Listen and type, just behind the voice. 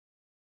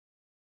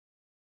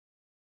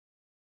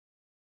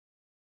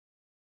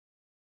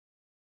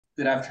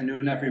Good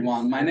afternoon,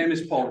 everyone. My name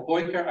is Paul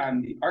Peucker.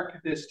 I'm the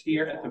archivist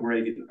here at the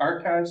Moravian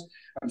Archives.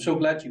 I'm so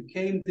glad you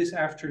came this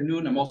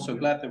afternoon. I'm also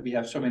glad that we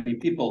have so many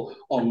people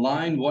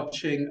online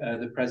watching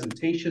the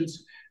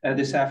presentations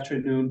this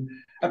afternoon.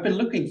 I've been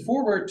looking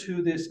forward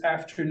to this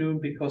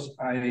afternoon because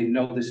I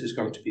know this is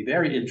going to be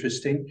very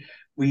interesting.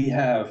 We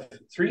have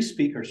three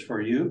speakers for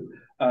you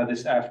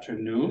this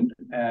afternoon,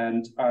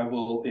 and I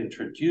will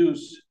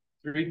introduce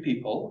three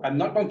people. I'm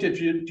not going to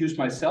introduce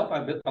myself.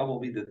 I will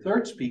be the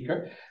third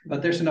speaker,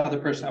 but there's another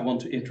person I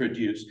want to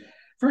introduce.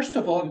 First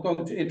of all, I'm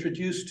going to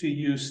introduce to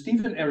you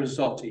Steven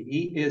Erisoty.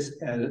 He is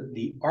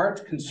the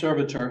art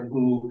conservator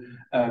who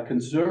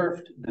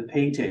conserved the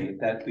painting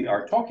that we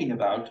are talking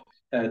about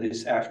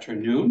this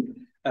afternoon.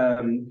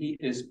 He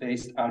is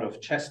based out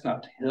of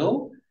Chestnut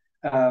Hill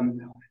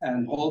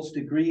and holds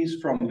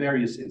degrees from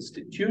various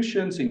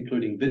institutions,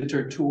 including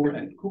Winterthur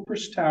and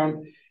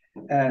Cooperstown.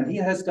 And he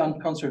has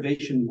done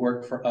conservation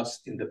work for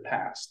us in the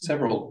past.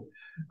 Several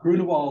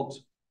Grunewald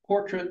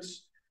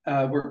portraits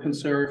were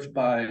conserved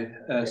by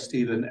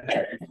Steven,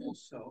 and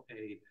also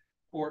a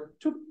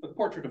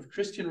portrait of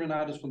Christian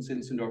Renatus von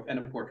Zinzendorf and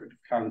a portrait of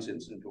Count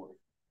Zinzendorf.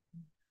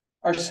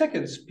 Our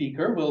second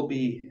speaker will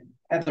be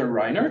Heather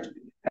Reinert.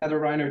 Heather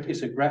Reinert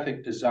is a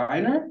graphic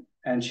designer,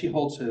 and she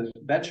holds a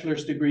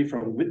bachelor's degree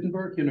from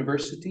Wittenberg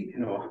University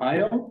in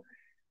Ohio.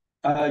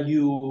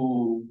 You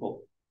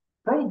will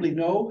probably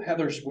know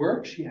Heather's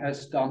work. She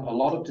has done a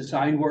lot of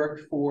design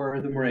work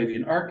for the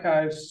Moravian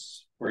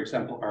Archives, for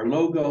example, our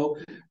logo,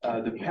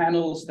 the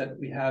panels that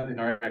we have in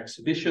our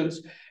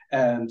exhibitions.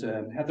 And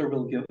Heather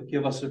will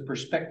give us a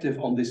perspective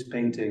on this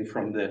painting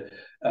from the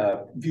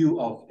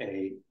view of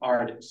an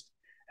artist.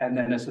 And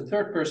then as a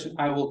third person,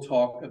 I will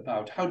talk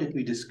about how did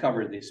we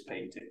discover this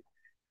painting.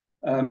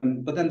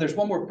 But then there's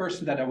one more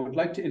person that I would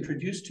like to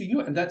introduce to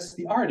you, and that's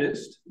the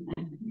artist,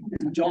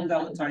 John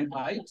Valentine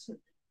Haidt.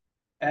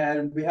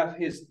 And we have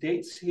his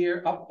dates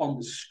here up on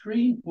the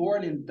screen.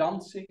 Born in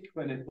Danzig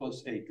when it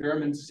was a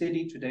German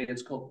city. Today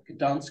it's called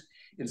Gdansk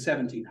in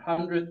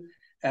 1700.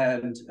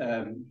 And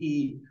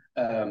he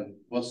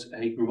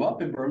grew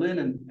up in Berlin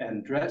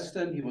and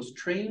Dresden. He was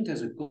trained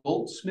as a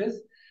goldsmith.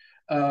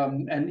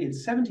 And in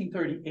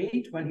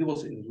 1738, when he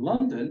was in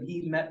London,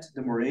 he met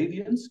the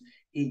Moravians.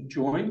 He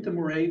joined the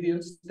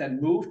Moravians, then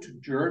moved to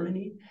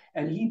Germany,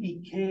 and he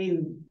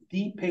became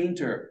the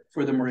painter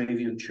for the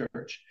Moravian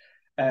Church.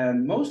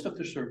 And most of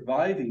the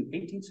surviving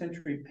 18th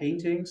century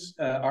paintings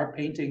are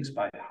paintings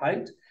by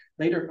Haidt.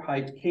 Later,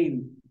 Haidt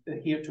came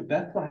here to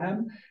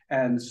Bethlehem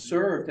and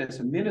served as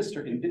a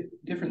minister in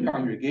different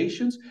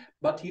congregations,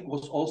 but he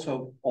was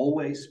also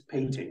always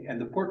painting.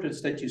 And the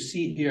portraits that you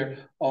see here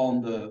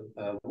on the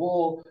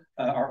wall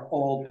are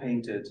all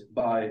painted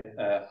by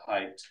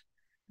Haidt.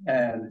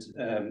 And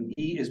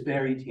he is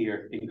buried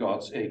here in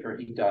God's Acre.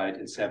 He died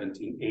in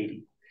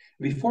 1780.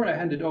 Before I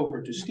hand it over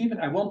to Steven,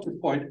 I want to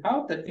point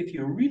out that if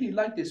you really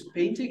like this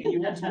painting and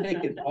you want to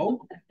take it home,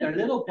 there are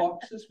little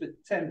boxes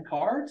with 10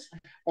 cards,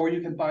 or you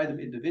can buy them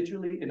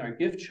individually in our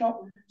gift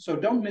shop. So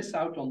don't miss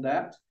out on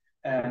that.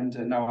 And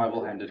now I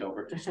will hand it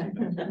over to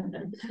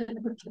Steven.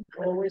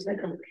 Always like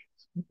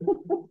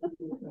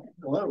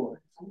Hello.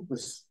 I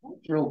was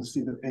thrilled to see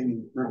the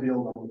painting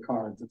revealed on the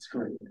cards. It's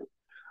great.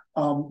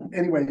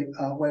 Anyway,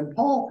 when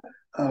Paul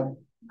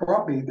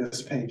brought me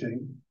this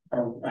painting,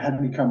 or had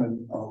me come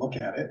and look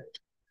at it.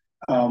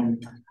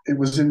 It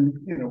was in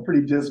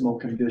pretty dismal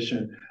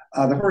condition.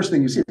 The first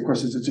thing you see, of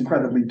course, is it's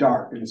incredibly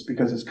dark, and it's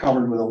because it's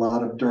covered with a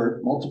lot of dirt,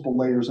 multiple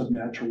layers of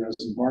natural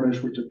resin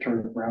varnish, which have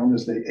turned brown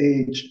as they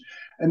aged.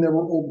 And there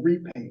were old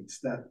repaints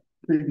that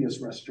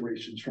previous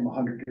restorations from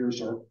 100 years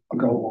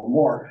ago or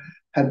more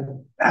had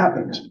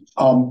happened.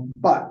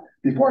 But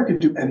before I could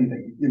do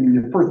anything,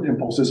 your first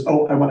impulse is,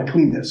 oh, I want to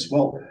clean this.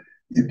 Well,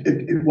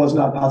 it was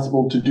not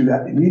possible to do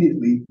that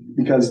immediately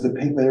because the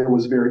paint layer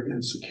was very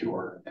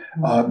insecure.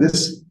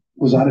 This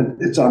was on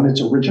its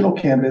original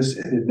canvas.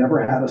 It had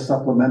never had a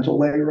supplemental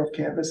layer of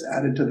canvas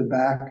added to the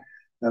back.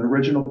 That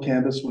original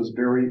canvas was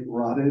very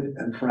rotted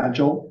and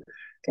fragile.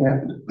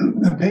 And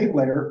the paint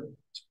layer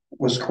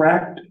was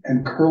cracked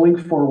and curling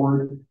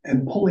forward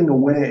and pulling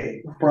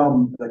away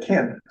from the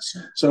canvas.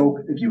 So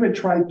if you had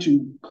tried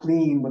to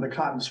clean with a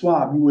cotton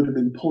swab, you would have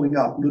been pulling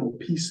up little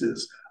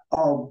pieces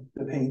of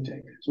the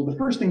painting. So the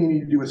first thing you need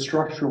to do is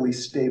structurally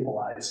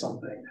stabilize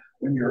something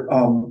when you're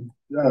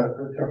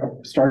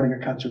starting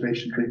a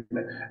conservation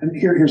treatment. And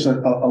here's a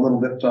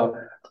little bit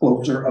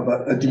closer of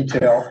a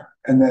detail,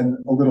 and then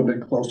a little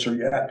bit closer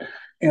yet.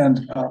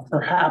 And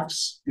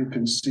perhaps you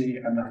can see,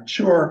 I'm not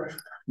sure,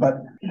 but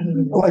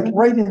like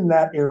right in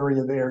that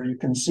area there, you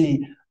can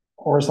see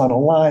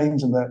horizontal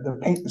lines, and the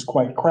paint is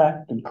quite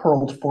cracked and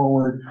curled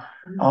forward.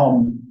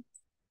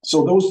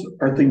 So those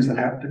are things that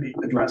have to be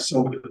addressed.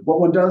 So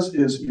what one does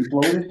is you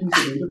blow an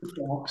adhesive into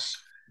the box,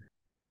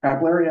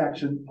 capillary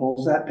action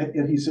pulls that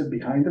adhesive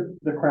behind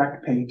the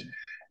cracked paint,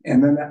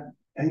 and then that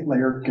paint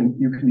layer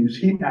you can use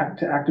heat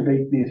to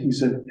activate the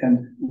adhesive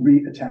and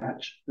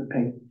reattach the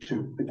paint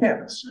to the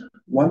canvas.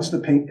 Once the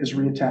paint is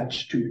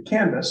reattached to the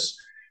canvas,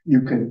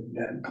 you can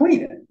then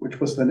clean it, which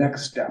was the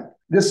next step.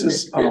 This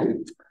is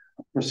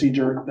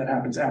procedure that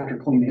happens after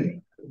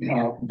cleaning.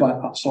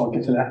 So I'll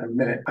get to that in a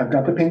minute. I've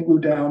got the paint glue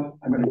down.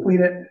 I'm going to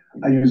clean it.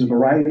 I use a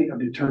variety of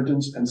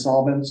detergents and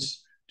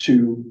solvents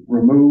to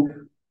remove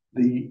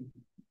the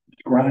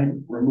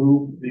grime,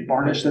 remove the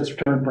varnish that's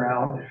turned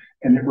brown,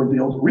 and it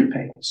revealed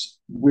repaints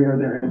where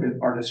there have been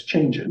artist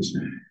changes.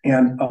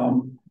 And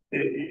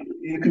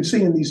you can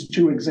see in these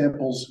two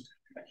examples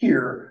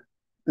here,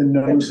 the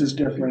nose is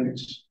different.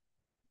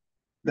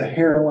 The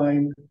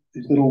hairline,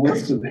 these little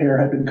wisps of hair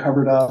had been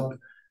covered up,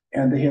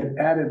 and they had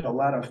added a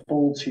lot of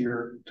folds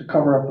here to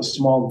cover up a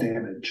small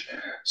damage.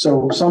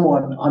 So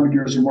someone 100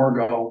 years or more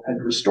ago had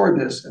restored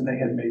this, and they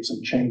had made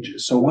some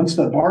changes. So once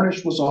the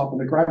varnish was off and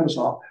the grime was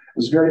off, it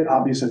was very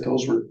obvious that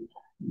those were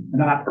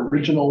not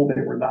original.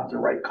 They were not the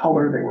right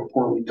color. They were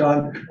poorly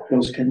done.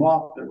 Those came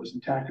off. There was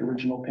intact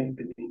original paint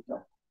beneath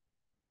them.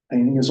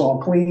 Painting is all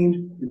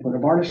cleaned. You put a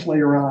varnish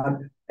layer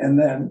on, and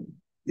then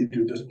you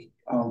do this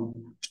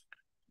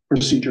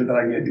procedure that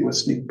I gave you a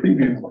sneak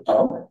preview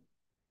of.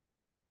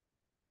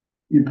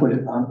 You put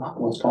it on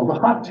what's called a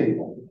hot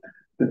table.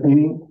 The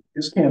painting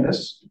is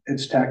canvas.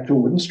 It's tacked to a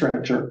wooden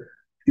stretcher.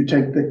 You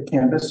take the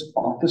canvas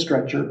off the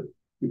stretcher.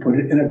 You put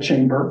it in a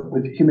chamber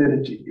with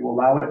humidity. You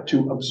allow it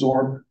to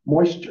absorb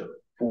moisture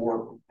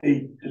for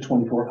 8 to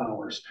 24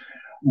 hours.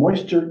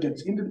 Moisture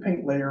gets into the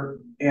paint layer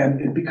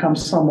and it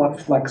becomes somewhat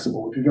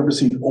flexible. If you've ever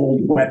seen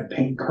old wet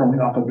paint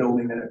curling off a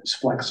building and it's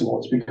flexible,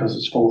 it's because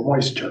it's full of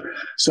moisture.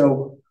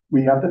 So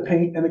we have the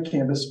paint and the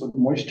canvas with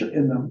moisture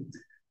in them.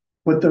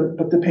 Put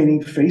the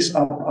painting face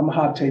up on the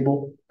hot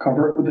table,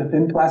 cover it with a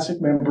thin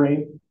plastic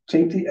membrane,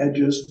 tape the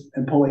edges,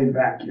 and pull a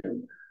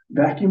vacuum.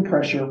 Vacuum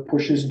pressure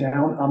pushes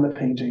down on the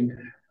painting,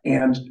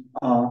 and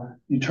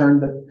you turn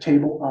the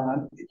table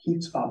on, it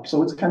heats up.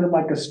 So it's kind of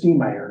like a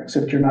steam iron,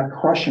 except you're not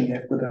crushing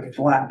it with a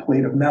flat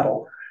plate of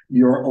metal.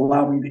 You're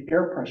allowing the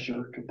air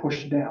pressure to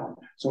push down.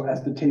 So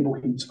as the table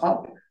heats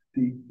up,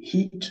 the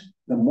heat,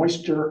 the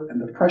moisture, and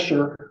the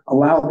pressure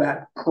allow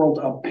that curled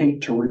up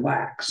paint to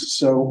relax.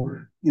 So,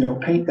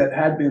 paint that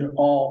had been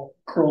all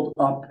curled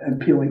up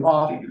and peeling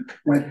off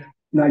went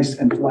nice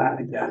and flat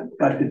again.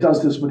 But it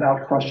does this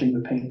without crushing the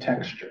paint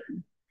texture.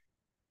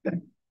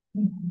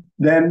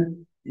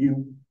 Then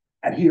you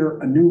adhere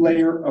a new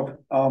layer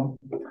of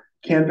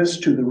canvas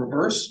to the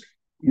reverse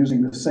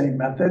using the same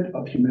method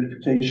of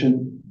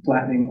humidification,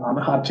 flattening on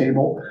the hot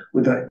table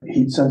with a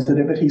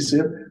heat-sensitive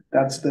adhesive.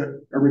 That's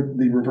the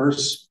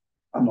reverse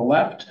on the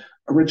left.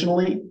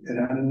 Originally, it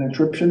had an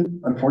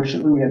inscription.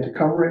 Unfortunately, we had to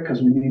cover it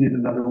because we needed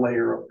another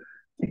layer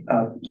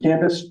of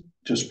canvas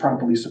to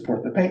properly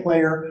support the paint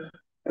layer.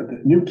 But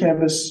the new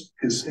canvas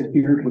is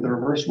adhered with a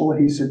reversible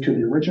adhesive to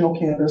the original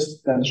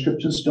canvas. That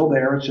inscription is still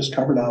there. It's just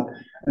covered up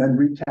and then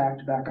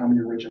retacked back on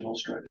the original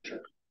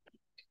stretcher.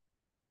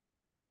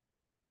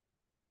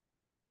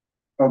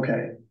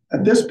 Okay,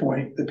 at this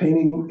point, the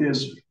painting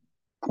is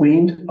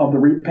cleaned of the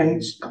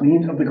repaints,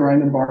 cleaned of the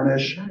grime and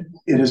varnish.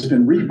 It has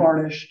been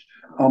revarnished.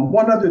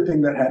 One other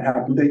thing that had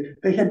happened,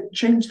 they had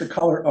changed the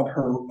color of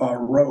her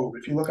robe.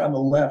 If you look on the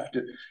left,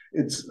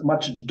 it's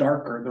much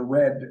darker. The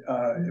red,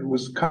 it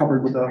was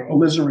covered with a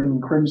alizarin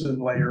crimson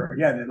layer,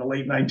 again, in the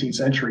late 19th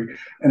century.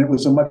 And it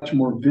was a much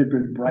more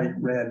vivid, bright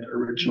red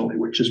originally,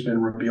 which has been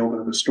revealed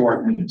and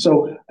restored.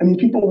 So,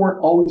 people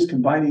weren't always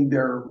combining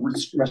their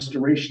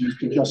restorations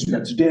to just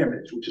what's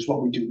damaged, which is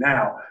what we do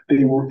now. They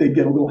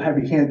get a little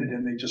heavy-handed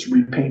and they just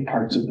repaint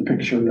parts of the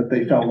picture that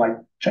they felt like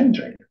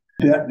changing.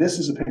 This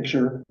is a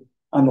picture.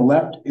 On the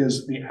left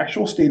is the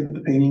actual state of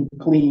the painting,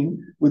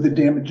 clean, with the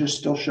damages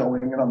still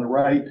showing. And on the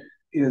right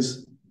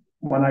is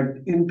when I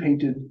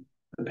in-painted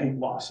the paint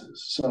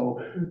losses. So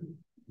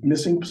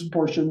missing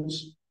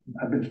portions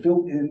have been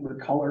filled in with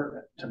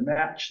color to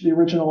match the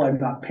original. I've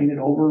not painted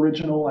over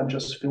original. I'm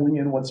just filling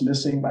in what's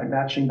missing by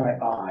matching by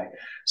eye.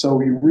 So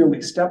you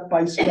really, step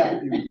by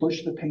step, you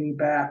push the painting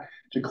back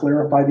to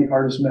clarify the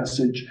artist's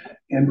message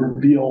and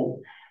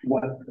reveal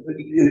what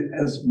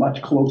is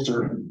much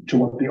closer to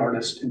what the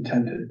artist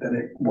intended than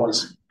it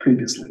was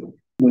previously.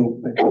 A little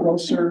bit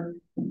closer,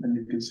 and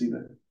you can see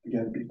that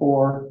again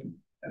before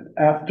and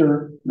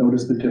after.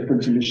 Notice the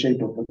difference in the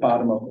shape of the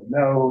bottom of the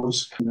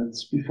nose. And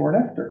that's before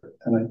and after.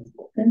 And I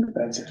think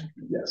that's it.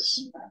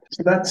 Yes.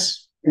 So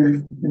that's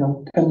in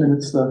 10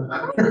 minutes and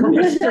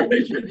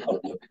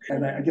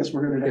I guess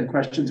we're going to have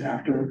questions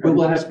after.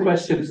 We'll have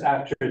questions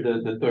after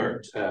the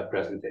third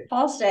presentation.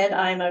 Paul said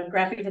I'm a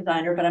graphic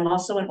designer, but I'm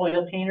also an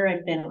oil painter.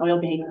 I've been an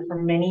oil painter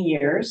for many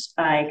years.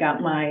 I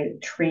got my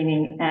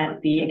training at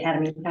the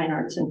Academy of Fine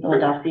Arts in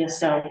Philadelphia.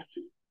 So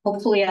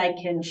hopefully I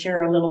can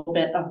share a little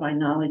bit of my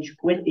knowledge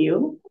with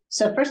you.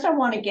 So first I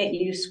want to get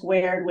you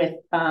squared with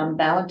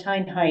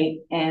Valentine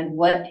Haidt and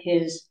what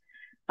his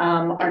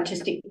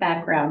artistic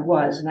background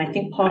was. And I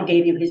think Paul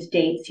gave you his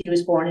dates. He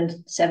was born in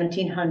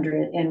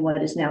 1700 in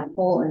what is now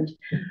Poland.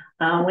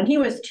 When he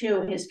was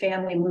 2, his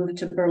family moved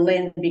to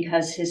Berlin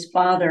because his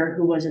father,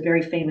 who was a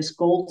very famous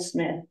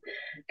goldsmith,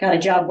 got a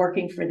job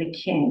working for the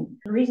king.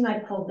 The reason I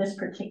pulled this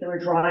particular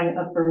drawing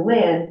of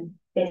Berlin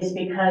is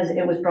because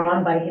it was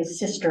drawn by his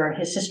sister.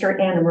 His sister,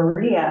 Anna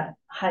Maria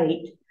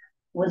Haidt,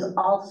 was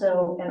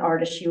also an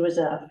artist. She was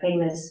a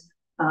famous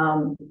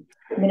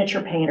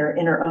miniature painter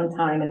in her own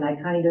time. And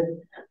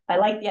I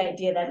like the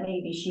idea that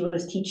maybe she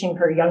was teaching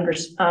her younger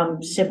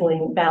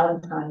sibling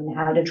Valentine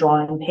how to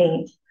draw and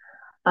paint.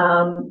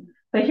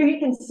 But here you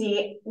can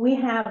see we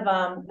have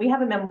a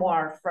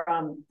memoir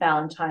from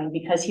Valentine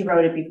because he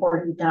wrote it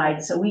before he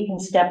died. So we can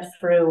step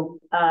through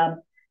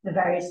the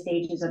various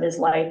stages of his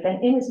life.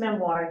 And in his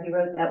memoir, he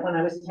wrote that when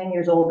I was 10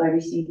 years old, I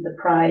received the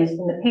prize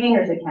in the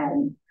Painters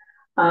Academy.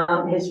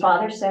 His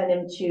father sent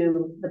him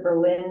to the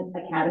Berlin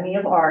Academy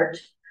of Art,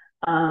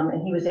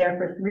 and he was there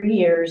for 3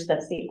 years.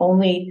 That's the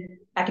only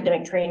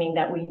academic training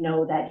that we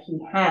know that he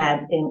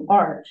had in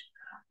art.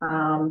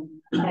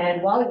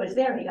 And while he was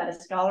there, he got a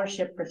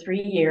scholarship for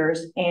 3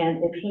 years.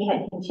 And if he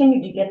had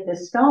continued to get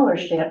this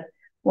scholarship,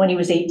 when he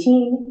was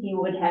 18, he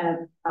would have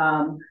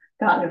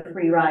gotten a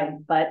free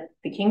ride. But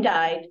the king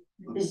died,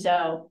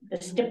 so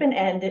the stipend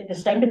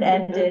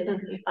ended.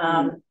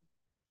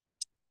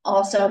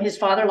 Also, his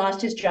father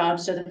lost his job,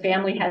 so the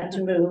family had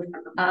to move.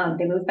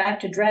 They moved back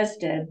to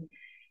Dresden.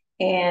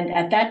 And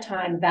at that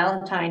time,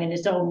 Valentine, in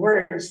his own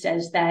words,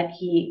 says that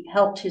he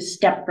helped his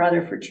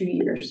stepbrother for 2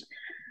 years.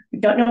 We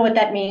don't know what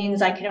that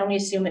means. I can only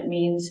assume it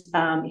means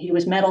he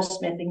was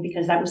metalsmithing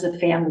because that was the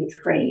family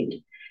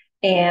trade.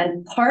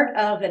 And part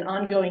of an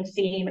ongoing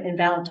theme in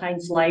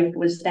Valentine's life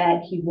was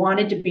that he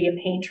wanted to be a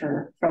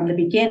painter from the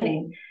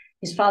beginning.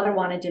 His father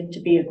wanted him to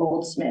be a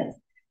goldsmith.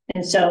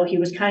 And so he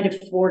was kind of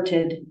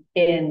thwarted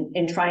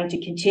in trying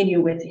to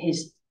continue with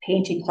his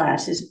painting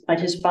classes, but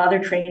his father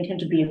trained him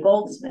to be a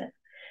goldsmith.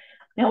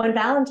 Now, when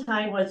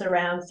Valentine was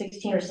around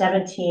 16 or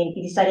 17,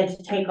 he decided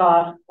to take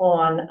off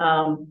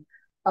on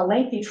a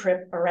lengthy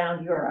trip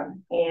around Europe.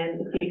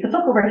 And if you could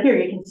look over here,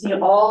 you can see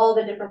all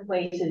the different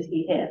places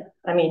he hit.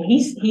 I mean,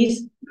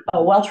 he's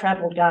a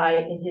well-traveled guy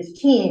in his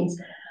teens.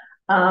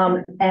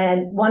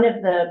 And one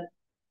of the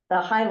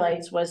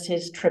highlights was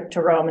his trip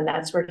to Rome, and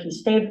that's where he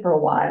stayed for a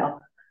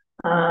while.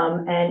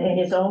 And in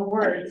his own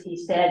words, he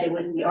said it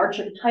was the Arch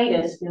of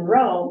Titus in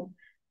Rome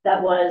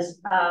that was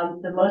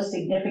the most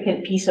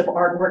significant piece of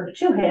artwork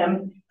to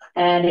him.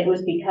 And it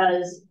was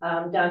because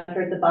down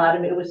here at the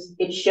bottom,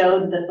 it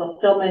showed the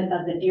fulfillment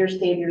of the dear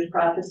Savior's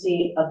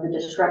prophecy of the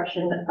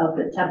destruction of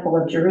the Temple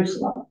of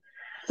Jerusalem.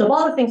 So of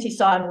all the things he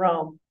saw in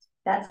Rome,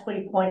 that's what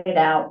he pointed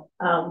out.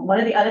 One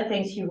of the other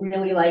things he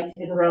really liked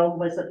in Rome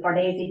was the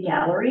Farnese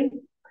Gallery.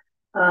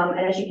 And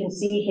as you can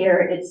see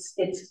here, it's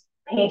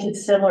painted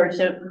similar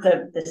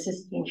to the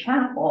Sistine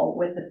Chapel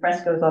with the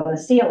frescoes on the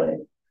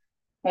ceiling,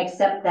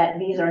 except that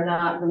these are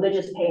not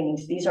religious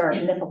paintings. These are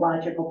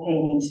mythological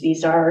paintings.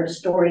 These are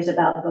stories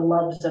about the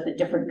loves of the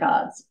different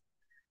gods.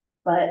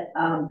 But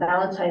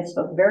Valentine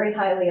spoke very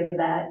highly of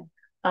that.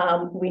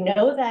 We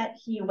know that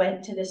he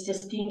went to the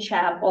Sistine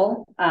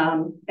Chapel,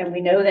 and we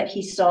know that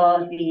he saw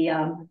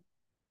the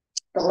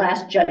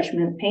Last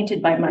Judgment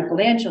painted by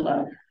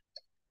Michelangelo.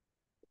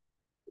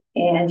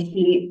 And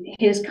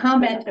his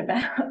comment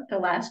about the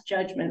Last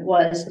Judgment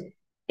was,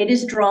 "It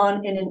is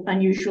drawn in an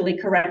unusually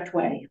correct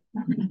way."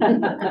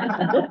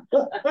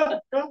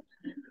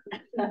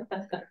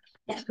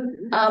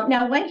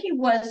 Now, when he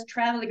was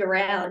traveling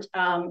around,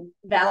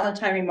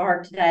 Valentine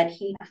remarked that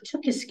he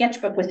took his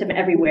sketchbook with him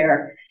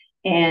everywhere,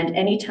 and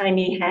anytime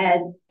he had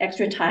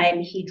extra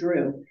time, he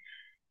drew.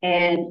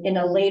 And in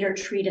a later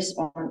treatise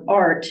on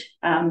art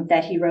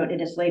that he wrote in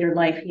his later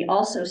life, he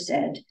also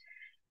said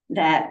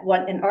that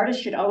what an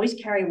artist should always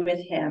carry with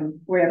him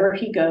wherever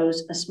he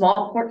goes, a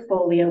small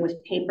portfolio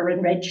with paper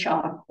and red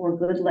chalk or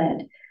good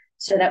lead,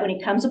 so that when he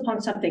comes upon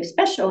something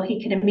special,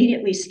 he can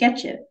immediately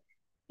sketch it.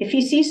 If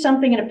he sees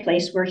something in a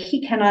place where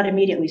he cannot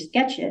immediately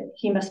sketch it,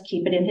 he must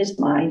keep it in his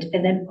mind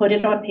and then put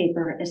it on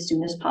paper as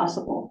soon as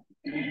possible.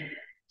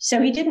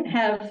 So he didn't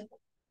have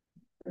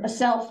a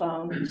cell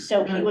phone,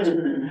 so he was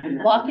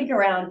walking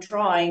around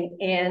drawing,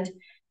 and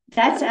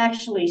that's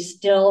actually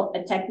still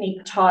a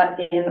technique taught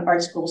in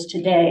art schools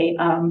today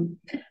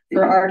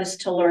for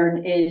artists to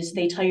learn. Is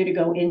they tell you to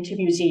go into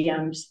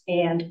museums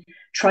and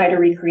try to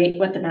recreate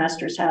what the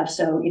masters have.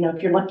 So,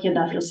 if you're lucky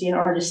enough, you'll see an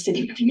artist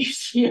sitting in a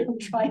museum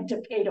trying to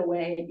paint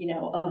away,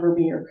 a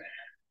Vermeer.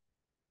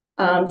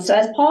 So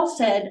as Paul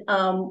said,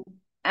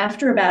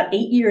 after about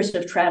 8 years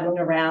of traveling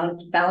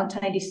around,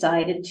 Valentine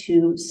decided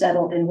to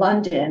settle in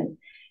London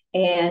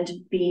and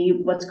be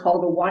what's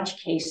called a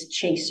watch case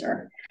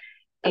chaser.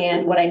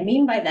 And what I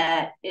mean by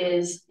that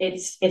is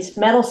it's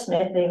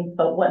metalsmithing,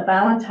 but what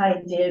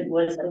Valentine did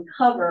was the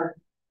cover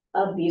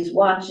of these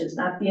watches,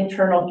 not the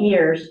internal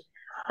gears.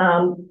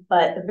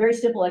 But a very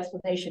simple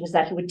explanation is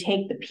that he would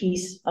take the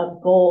piece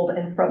of gold,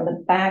 and from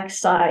the back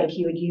side,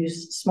 he would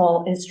use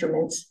small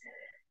instruments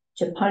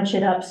to punch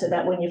it up so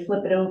that when you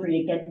flip it over,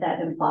 you get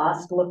that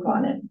embossed look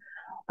on it.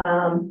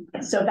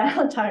 So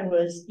Valentine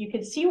you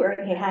can see where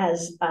he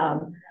has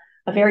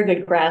a very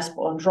good grasp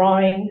on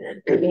drawing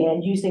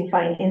and using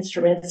fine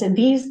instruments. And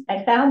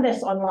I found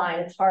this online.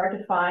 It's hard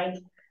to find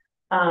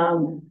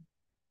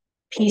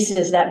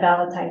pieces that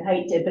Valentine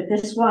Haidt did, but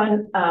this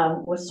one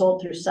was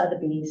sold through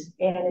Sotheby's,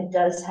 and it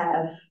does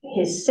have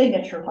his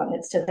signature on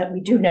it so that we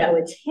do know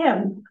it's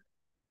him.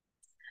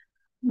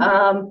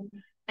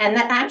 And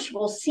the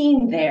actual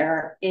scene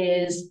there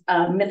is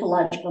a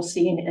mythological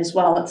scene as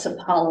well. It's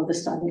Apollo, the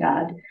sun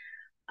god.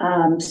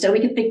 So we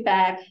can think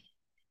back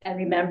and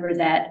remember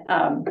that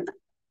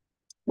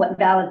what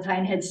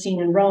Valentine had seen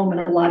in Rome,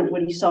 and a lot of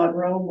what he saw in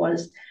Rome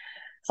was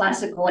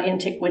classical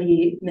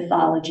antiquity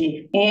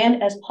mythology.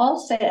 And as Paul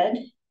said,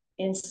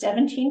 in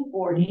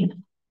 1740,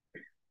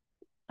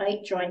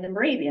 Haidt joined the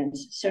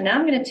Moravians. So now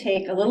I'm going to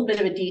take a little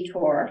bit of a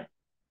detour.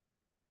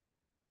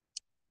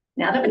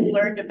 Now that we've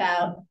learned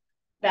about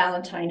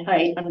Valentine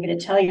Haidt, I'm going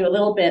to tell you a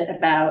little bit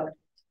about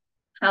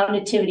how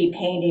nativity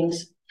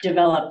paintings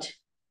developed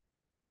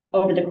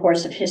over the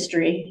course of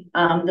history.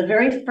 The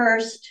very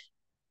first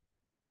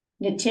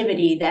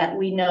nativity that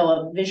we know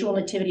of, visual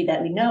nativity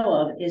that we know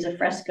of, is a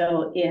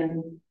fresco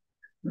in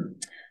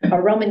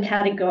a Roman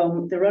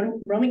catacomb, the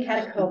Roman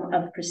catacomb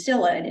of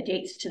Priscilla, and it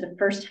dates to the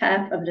first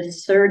half of the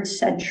 3rd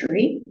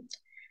century.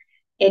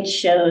 It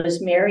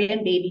shows Mary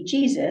and baby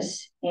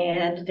Jesus,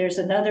 and there's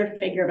another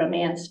figure of a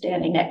man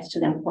standing next to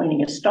them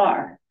pointing a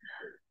star.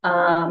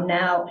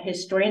 Now,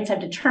 historians have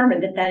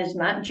determined that that is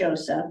not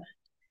Joseph,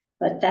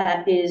 but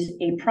that is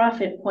a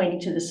prophet pointing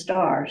to the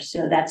star.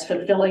 So that's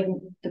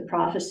fulfilling the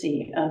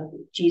prophecy of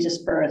Jesus'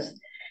 birth.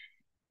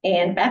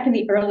 And back in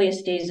the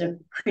earliest days of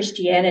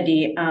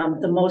Christianity,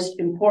 the most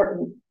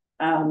important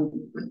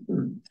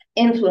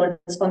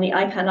influence on the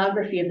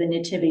iconography of the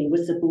Nativity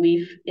was the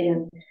belief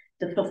in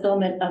the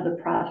fulfillment of the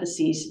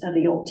prophecies of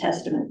the Old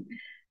Testament.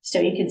 So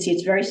you can see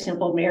it's very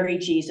simple: Mary,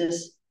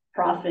 Jesus,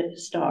 prophet,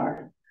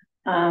 star.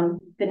 The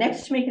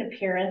next to make an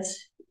appearance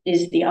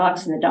is the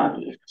ox and the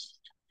donkey.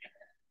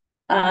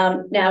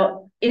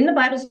 Now, in the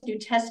Bible's New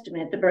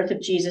Testament, the birth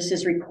of Jesus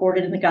is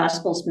recorded in the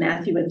Gospels,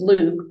 Matthew and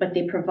Luke, but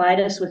they provide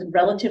us with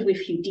relatively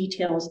few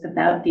details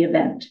about the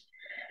event.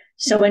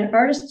 So when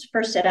artists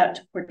first set out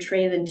to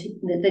portray the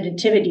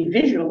Nativity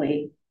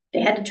visually,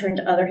 they had to turn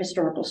to other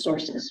historical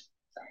sources.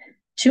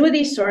 Two of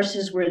these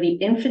sources were the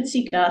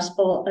infancy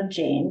Gospel of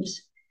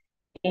James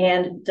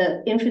and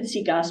the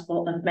infancy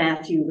Gospel of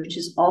Matthew, which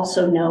is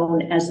also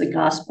known as the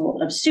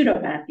Gospel of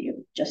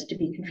Pseudo-Matthew, just to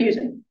be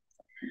confusing.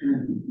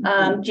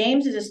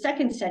 James is a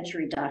 2nd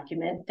century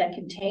document that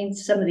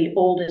contains some of the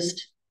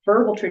oldest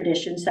verbal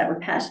traditions that were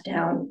passed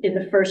down in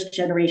the first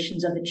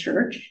generations of the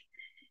church.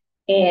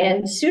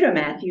 And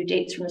Pseudo-Matthew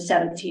dates from the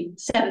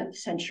 7th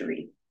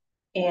century.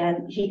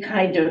 And he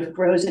kind of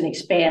grows and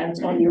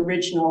expands on the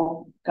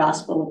original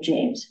Gospel of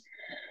James.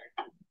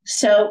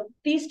 So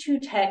these two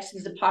texts,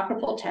 these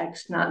apocryphal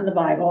texts, not in the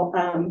Bible,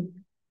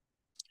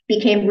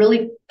 became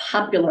really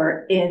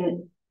popular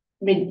in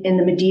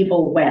the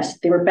medieval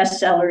West. They were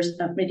bestsellers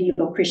of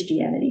medieval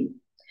Christianity.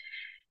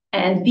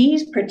 And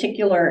these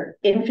particular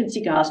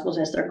infancy Gospels,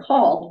 as they're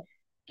called,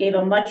 gave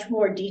a much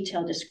more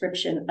detailed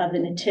description of the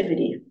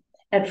Nativity.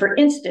 And for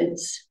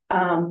instance,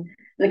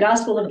 the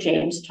Gospel of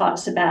James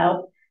talks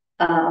about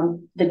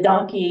the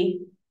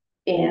donkey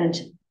and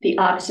the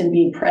oxen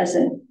being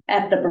present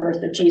at the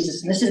birth of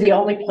Jesus. And this is the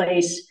only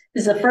place,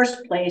 this is the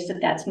first place that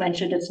that's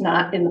mentioned. It's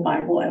not in the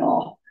Bible at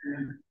all.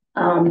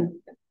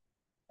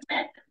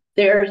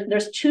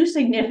 There's two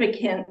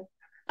significant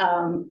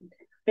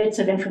bits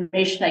of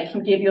information I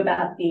can give you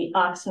about the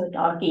ox and the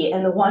donkey.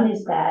 And the one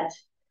is that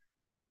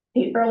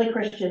the early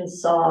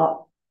Christians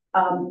saw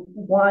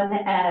one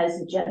as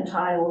the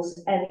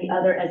Gentiles and the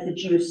other as the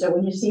Jews. So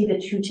when you see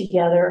the two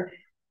together,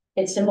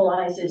 it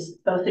symbolizes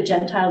both the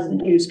Gentiles and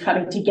the Jews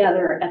coming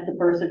together at the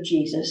birth of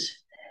Jesus.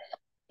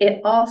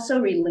 It also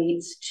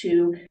relates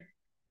to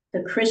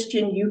the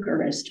Christian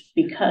Eucharist,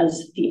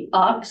 because the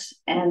ox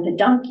and the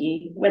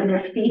donkey, when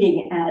they're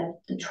feeding at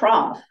the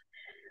trough,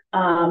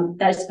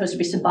 that is supposed to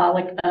be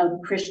symbolic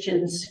of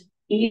Christians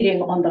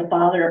eating on the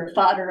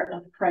fodder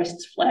of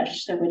Christ's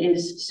flesh. So it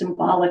is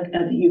symbolic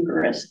of the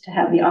Eucharist to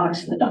have the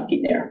ox and the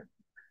donkey there.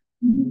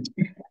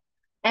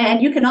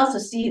 And you can also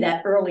see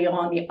that early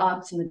on, the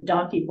ox and the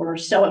donkey were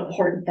so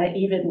important that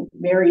even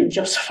Mary and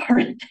Joseph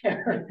aren't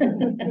there.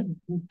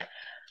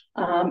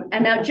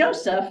 And now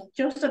Joseph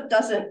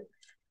doesn't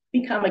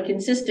become a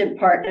consistent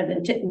part of the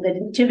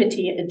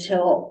Nativity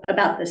until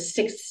about the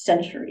 6th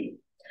century.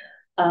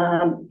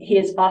 He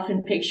is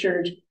often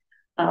pictured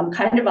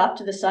kind of off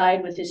to the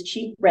side with his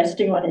cheek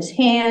resting on his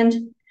hand.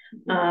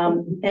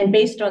 And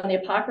based on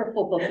the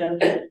apocryphal book of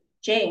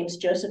James,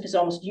 Joseph is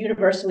almost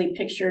universally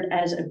pictured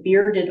as a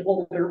bearded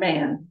older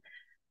man.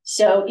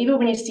 So even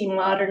when you see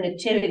modern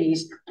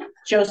nativities,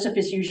 Joseph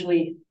is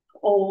usually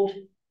old,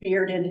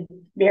 bearded,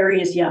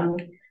 Mary is young.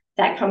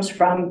 That comes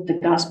from the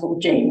Gospel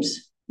of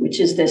James, which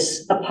is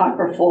this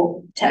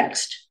apocryphal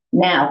text.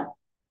 Now,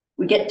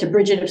 we get to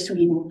Bridget of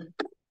Sweden.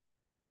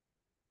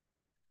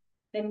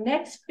 The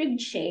next big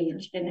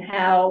change in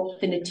how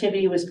the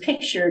Nativity was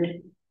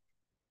pictured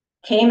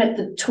came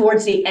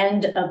towards the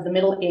end of the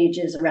Middle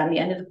Ages, around the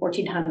end of the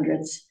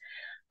 1400s.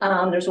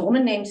 There's a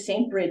woman named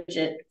Saint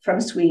Bridget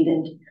from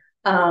Sweden.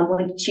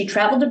 When she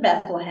traveled to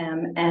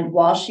Bethlehem, and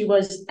while she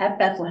was at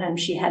Bethlehem,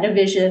 she had a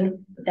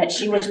vision that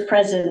she was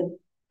present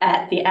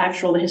at the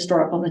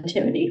historical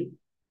Nativity.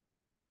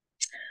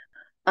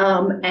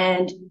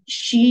 And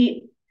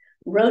she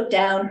wrote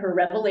down her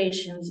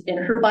revelations in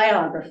her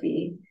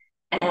biography,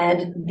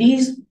 and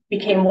these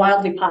became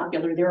wildly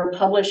popular. They were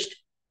published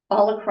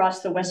all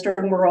across the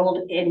Western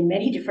world in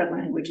many different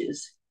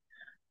languages.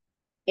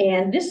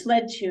 And this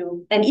led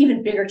to an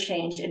even bigger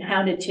change in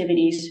how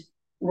nativities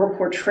were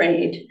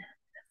portrayed.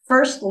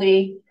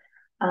 Firstly,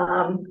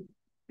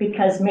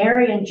 because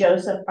Mary and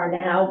Joseph are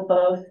now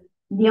both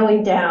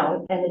kneeling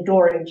down and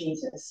adoring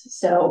Jesus.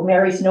 So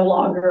Mary's no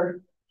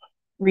longer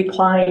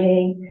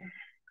reclining.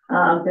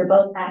 They're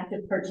both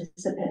active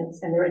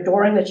participants, and they're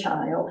adoring the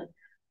child.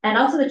 And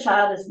also the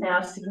child is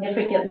now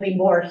significantly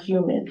more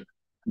human.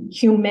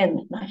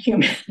 Human, not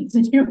human,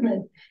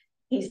 human.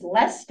 He's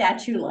less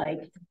statue-like.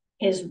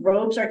 His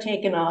robes are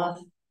taken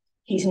off.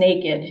 He's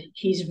naked.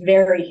 He's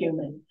very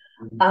human.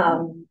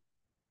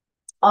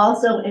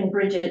 Also in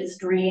Bridget's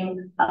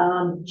dream,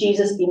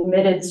 Jesus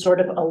emitted sort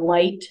of a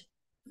light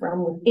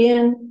from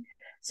within.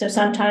 So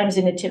sometimes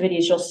in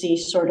nativities, you'll see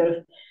sort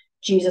of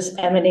Jesus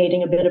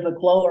emanating a bit of a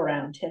glow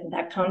around him.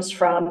 That comes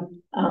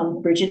from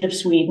Bridget of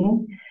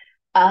Sweden.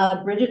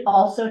 Bridget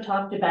also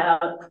talked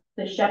about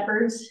the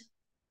shepherds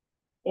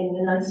in the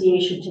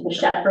Annunciation to the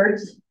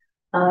shepherds.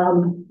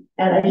 And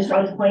I just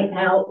want to point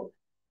out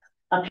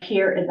up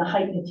here in the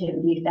Haidt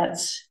nativity,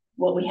 that's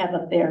what we have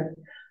up there.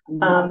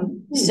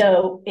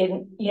 So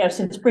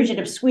since Bridget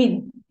of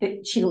Sweden,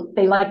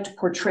 they like to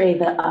portray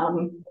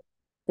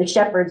the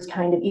shepherds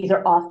kind of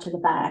either off to the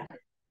back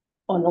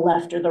on the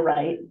left or the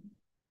right.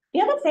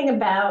 The other thing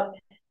about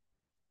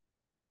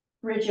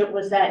Bridget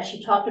was that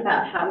she talked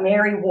about how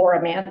Mary wore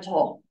a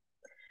mantle.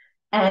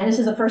 And this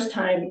is the first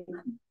time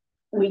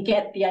we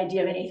get the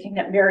idea of anything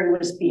that Mary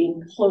was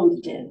being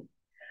clothed in.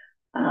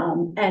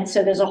 And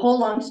so there's a whole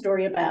long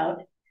story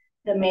about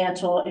the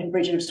mantle in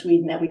Bridget of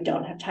Sweden that we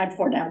don't have time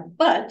for now.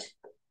 But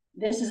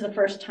this is the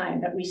first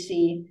time that we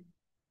see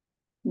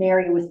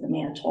Mary with the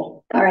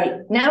mantle. All right,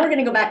 now we're going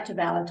to go back to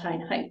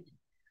Valentine Haidt.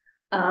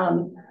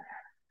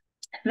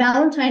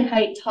 Valentine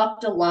Haidt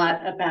talked a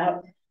lot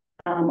about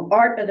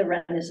art of the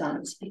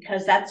Renaissance,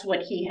 because that's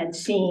what he had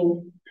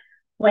seen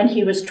when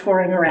he was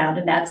touring around,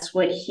 and that's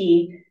what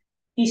he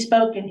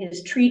spoke in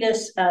his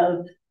treatise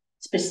of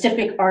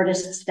specific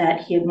artists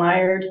that he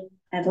admired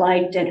and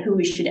liked and who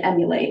we should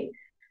emulate.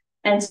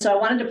 And so I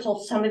wanted to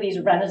pull some of these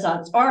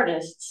Renaissance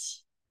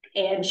artists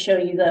and show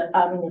you the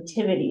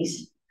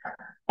nativities.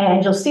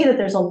 And you'll see that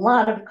there's a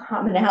lot of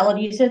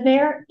commonalities in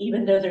there,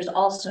 even though there's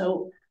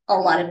also a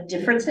lot of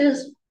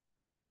differences.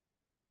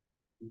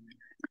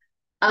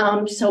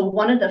 So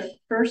one of the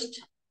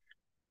first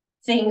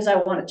things I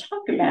want to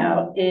talk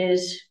about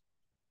is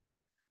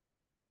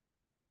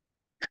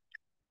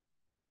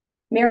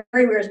Mary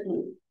wears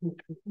blue.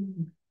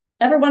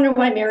 Ever wonder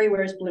why Mary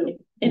wears blue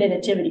in a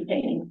nativity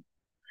painting?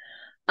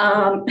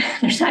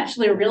 There's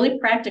actually a really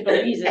practical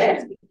reason.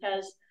 It's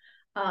because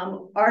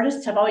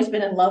artists have always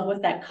been in love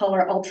with that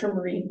color,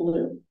 ultramarine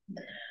blue.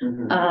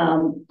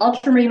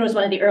 Ultramarine was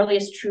one of the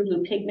earliest true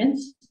blue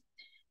pigments.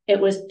 It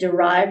was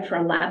derived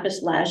from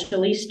lapis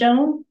lazuli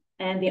stone,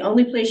 and the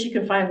only place you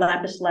can find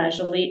lapis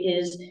lazuli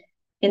is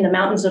in the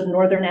mountains of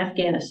northern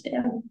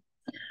Afghanistan.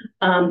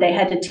 They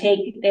had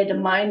to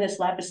mine this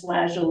lapis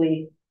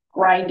lazuli,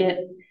 grind it,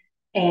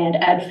 and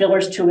add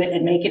fillers to it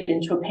and make it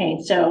into a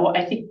paint. So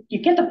I think you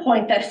get the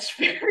point that it's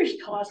very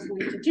costly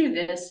to do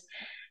this.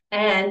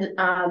 And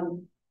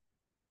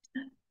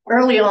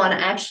early on,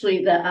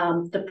 actually,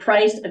 the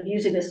price of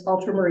using this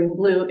ultramarine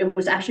blue, it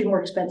was actually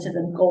more expensive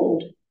than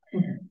gold.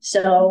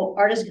 So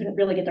artists couldn't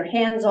really get their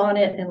hands on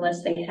it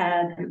unless they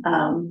had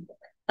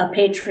a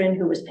patron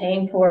who was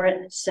paying for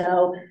it.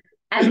 So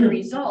as a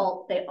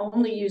result, they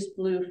only used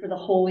blue for the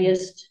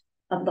holiest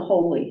of the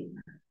holy.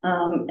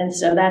 And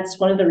so that's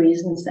one of the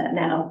reasons that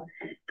now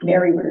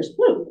Mary wears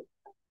blue.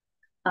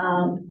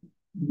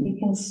 You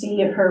can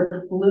see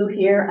her blue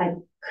here. I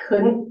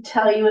couldn't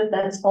tell you if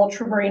that's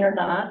ultramarine or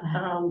not.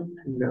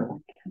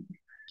 No.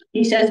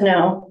 He says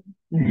no.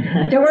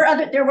 There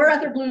were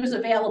other blues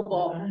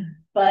available,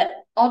 but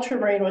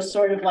ultramarine was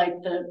sort of like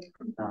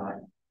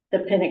the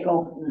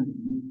pinnacle.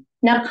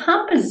 Now,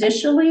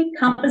 compositionally,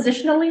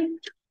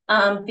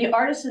 the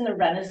artists in the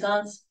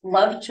Renaissance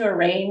loved to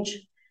arrange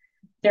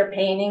their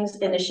paintings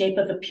in the shape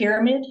of a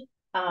pyramid.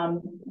 A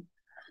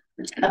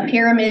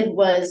pyramid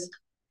was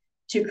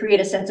to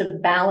create a sense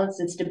of balance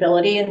and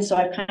stability. And so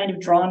I've kind of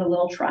drawn a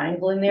little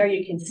triangle in there.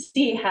 You can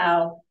see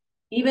how,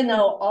 even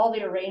though all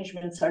the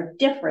arrangements are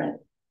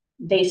different,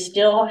 they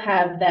still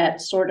have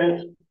that sort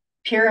of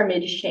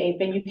pyramid shape.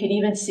 And you can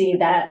even see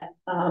that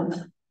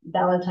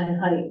Valentine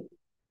Haidt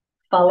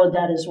followed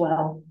that as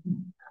well.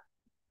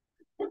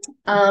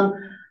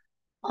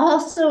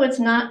 Also, it's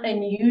not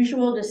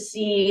unusual to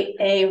see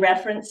a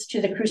reference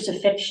to the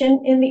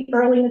crucifixion in the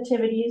early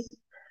nativities.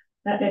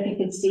 I don't know if you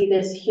can see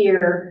this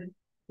here.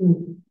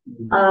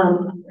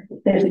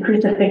 There's the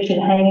crucifixion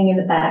hanging in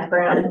the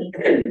background.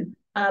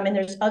 And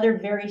there's other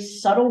very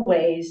subtle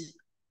ways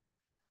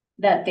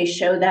that they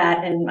show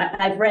that. And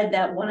I've read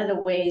that one of the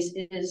ways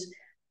is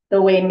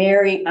the way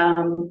Mary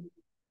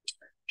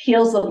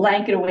peels the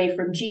blanket away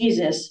from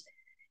Jesus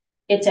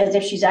it's as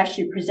if she's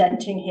actually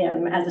presenting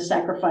him as a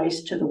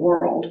sacrifice to the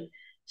world.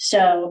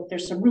 So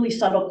there's some really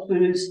subtle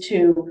clues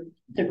to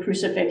the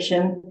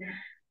crucifixion.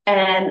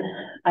 And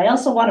I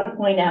also want to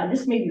point out,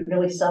 this may be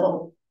really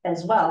subtle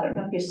as well. I don't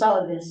know if you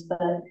saw this, but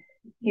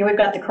here we've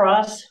got the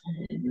cross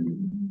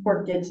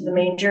worked into the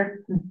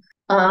manger.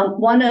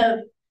 One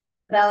of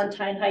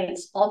Valentine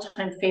Haidt's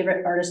all-time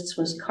favorite artists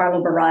was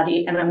Carlo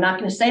Barati, and I'm not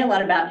going to say a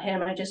lot about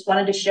him. I just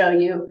wanted to show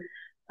you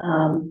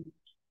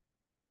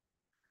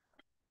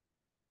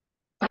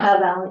how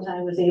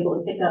Valentine was able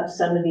to pick up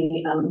some of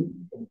the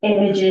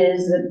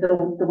images,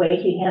 the way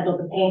he handled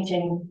the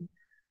painting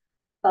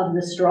of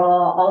the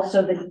straw,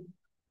 also the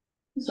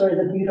sort of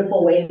the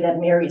beautiful way that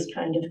Mary's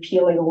kind of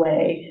peeling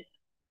away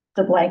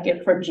the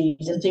blanket from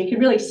Jesus. So you can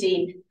really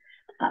see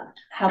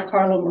how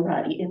Carlo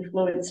Barati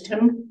influenced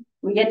him.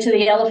 We get to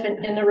the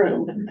elephant in the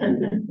room.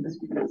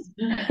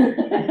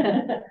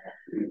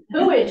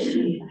 Who is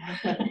she?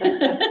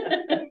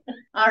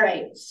 All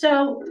right,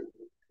 so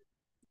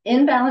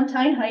in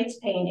Valentine Haidt's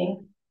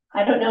painting,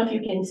 I don't know if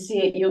you can see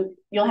it.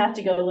 You'll have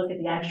to go look at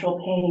the actual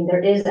painting.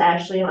 There is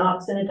actually an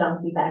ox and a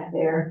donkey back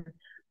there.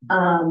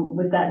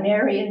 We've got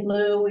Mary in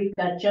blue, we've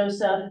got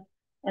Joseph,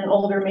 an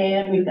older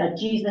man, we've got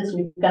Jesus,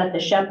 we've got the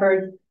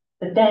shepherd,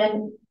 but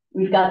then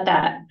we've got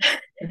that.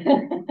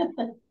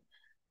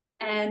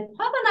 And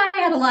Paul and I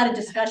had a lot of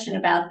discussion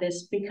about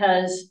this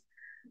because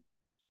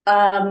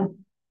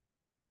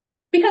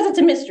it's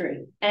a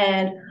mystery.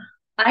 And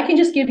I can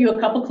just give you a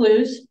couple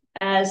clues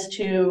as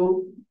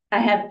to, I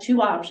have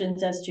two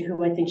options as to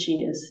who I think she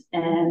is.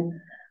 And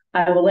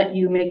I will let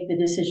you make the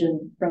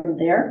decision from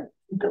there.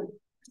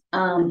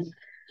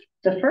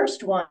 The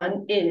first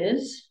one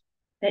is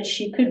that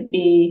she could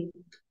be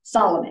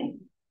Salome.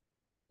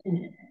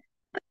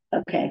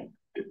 Okay.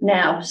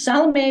 Now,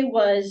 Salome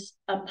was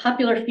a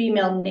popular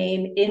female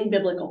name in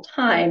biblical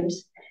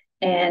times,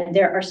 and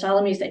there are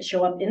Salomes that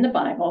show up in the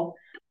Bible,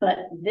 but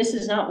this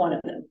is not one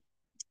of them.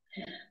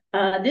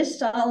 This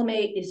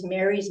Salome is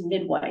Mary's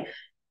midwife.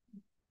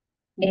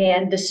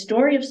 And the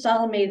story of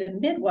Salome the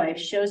midwife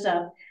shows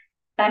up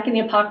back in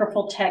the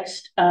apocryphal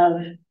text of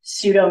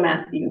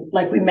Pseudo-Matthew.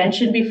 Like we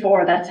mentioned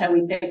before, that's how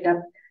we picked up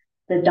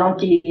the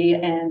donkey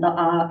and the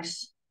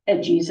ox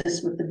and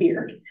Jesus with the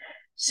beard.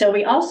 So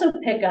we also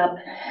pick up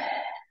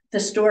the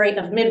story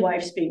of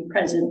midwives being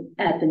present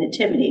at the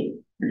Nativity.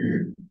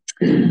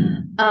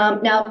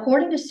 Now,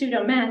 according to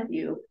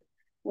Pseudo-Matthew,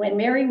 when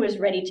Mary was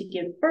ready to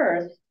give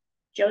birth,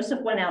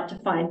 Joseph went out to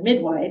find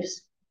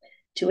midwives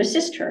to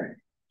assist her.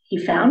 He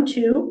found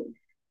two,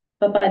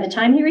 but by the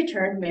time he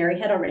returned, Mary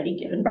had already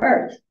given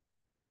birth.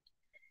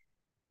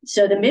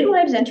 So the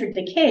midwives entered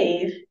the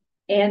cave,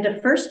 and the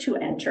first to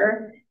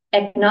enter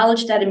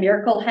acknowledged that a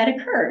miracle had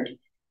occurred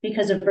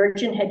because a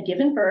virgin had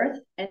given birth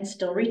and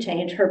still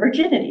retained her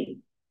virginity.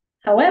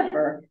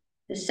 However,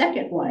 the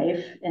second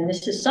wife, and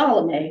this is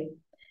Salome,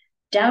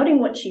 doubting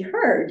what she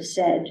heard,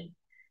 said,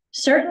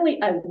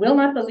 "Certainly I will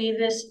not believe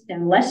this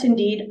unless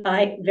indeed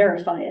I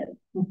verify it."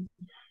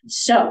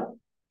 So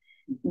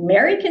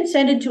Mary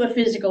consented to a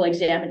physical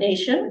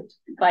examination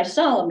by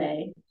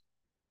Salome,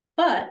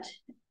 but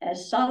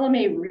as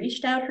Salome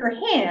reached out her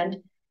hand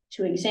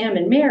to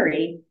examine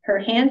Mary, her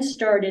hand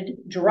started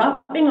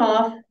dropping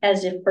off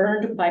as if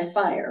burned by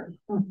fire.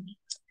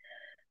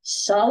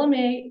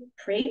 Salome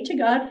prayed to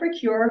God for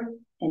cure.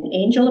 An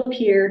angel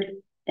appeared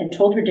and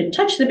told her to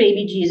touch the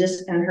baby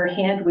Jesus and her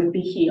hand would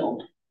be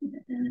healed.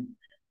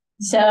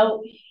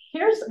 So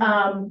here's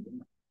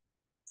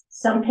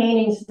some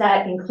paintings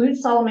that include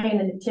Salome and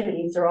the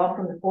Nativities. They're all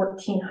from the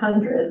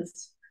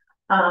 1400s.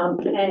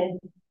 And I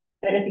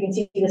don't know if you can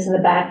see this in the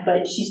back,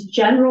 but she's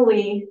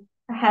generally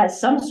has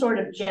some sort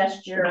of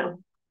gesture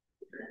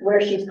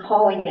where she's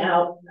calling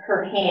out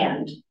her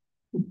hand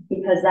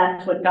because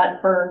that's what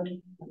got burned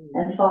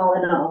and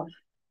fallen off.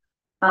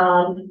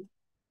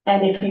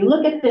 And if you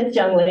look at this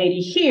young lady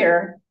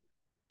here,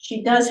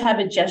 she does have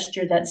a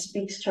gesture that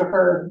speaks to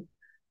her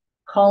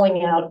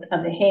calling out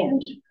of the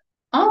hand.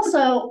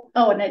 Also,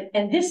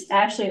 and this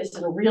actually is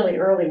a really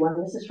early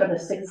one. This is from the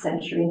 6th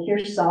century. And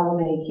here's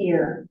Salome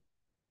here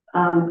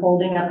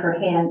holding up her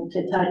hand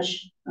to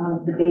touch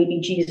the baby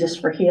Jesus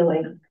for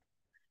healing.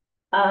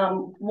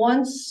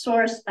 One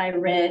source I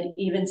read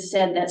even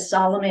said that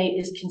Salome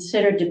is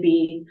considered to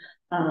be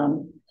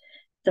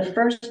the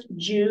first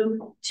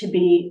Jew to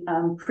be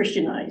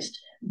Christianized.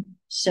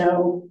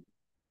 So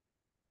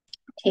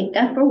take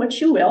that for what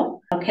you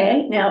will.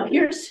 Okay, now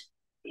here's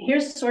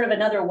sort of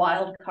another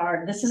wild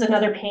card. This is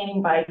another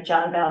painting by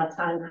John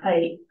Valentine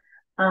Haidt.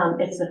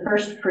 It's the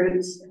first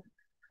fruits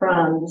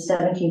from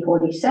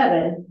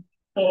 1747.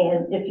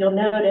 And if you'll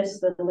notice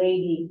the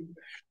lady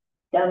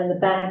down in the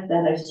back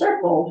that I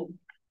circled,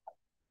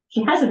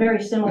 she has a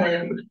very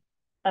similar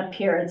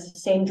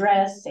appearance, same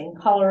dress, same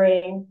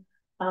coloring,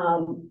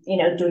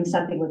 doing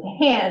something with the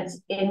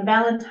hands. In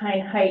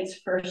Valentine Haidt's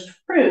first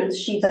fruits,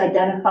 she's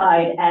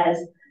identified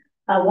as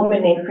a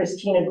woman named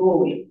Christina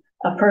Guli,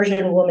 a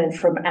Persian woman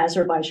from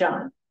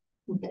Azerbaijan.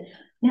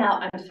 Now,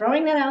 I'm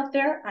throwing that out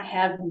there. I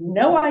have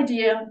no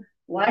idea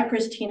why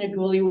Christina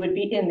Gooley would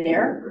be in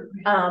there.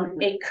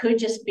 It could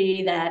just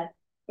be that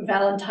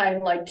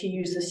Valentine liked to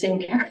use the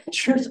same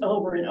caricatures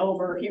over and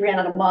over. He ran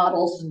out of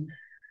models.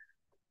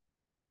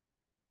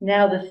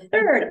 Now, the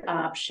third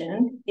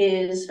option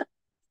is,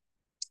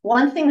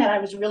 one thing that I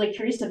was really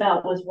curious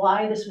about was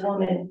why this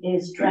woman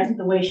is dressed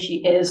the way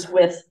she is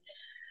with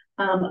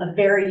a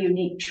very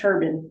unique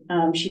turban.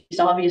 She's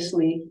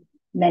obviously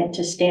meant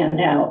to stand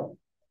out.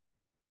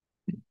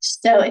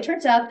 So it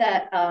turns out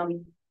that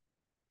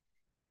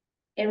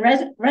in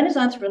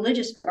Renaissance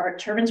religious art,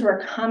 turbans were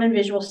a common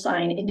visual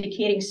sign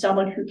indicating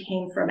someone who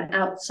came from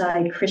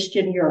outside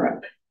Christian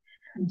Europe.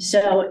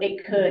 So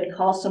it could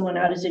call someone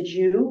out as a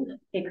Jew.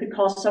 It could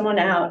call someone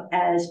out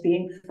as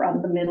being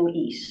from the Middle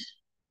East.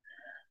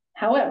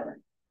 However,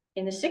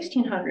 in the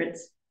 1600s,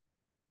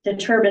 the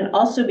turban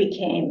also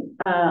became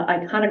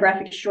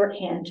iconographic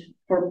shorthand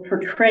for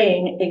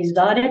portraying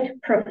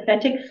exotic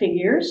prophetic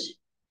figures.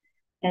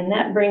 And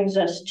that brings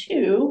us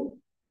to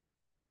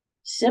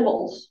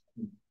sibyls.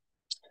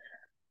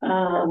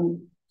 Now,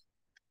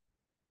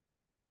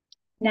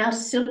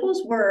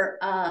 sibyls were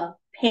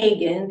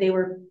pagan. They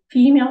were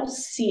female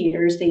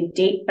seers. They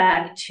date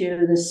back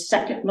to the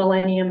 2nd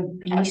millennium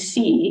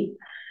BC.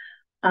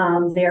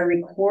 They're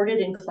recorded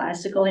in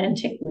classical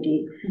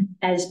antiquity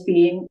as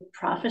being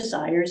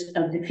prophesiers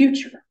of the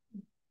future.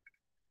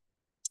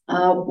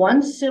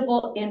 One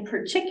sibyl in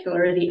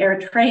particular, the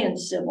Eritrean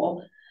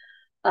sibyl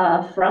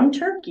from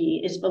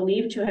Turkey, is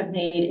believed to have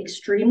made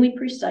extremely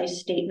precise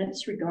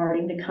statements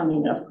regarding the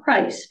coming of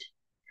Christ.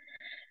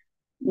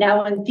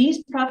 Now, when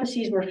these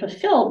prophecies were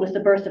fulfilled with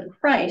the birth of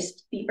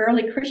Christ, the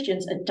early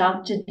Christians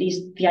adopted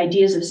the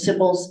ideas of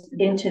sibyls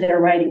into their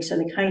writing. So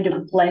they kind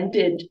of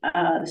blended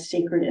the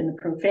sacred and the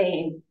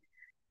profane.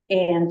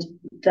 And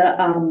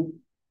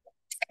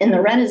in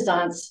the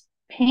Renaissance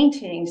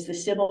paintings, the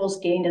sibyls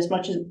gained as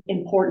much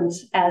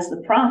importance as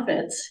the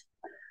prophets.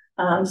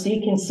 So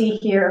you can see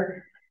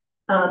here,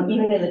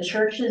 even in the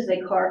churches,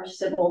 they carved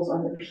sibyls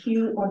on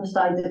the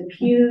sides of the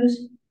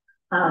pews.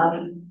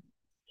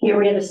 Here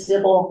we have a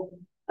sibyl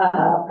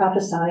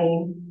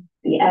prophesying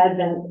the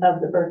advent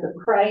of the birth of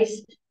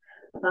Christ.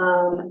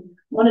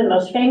 One of the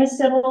most famous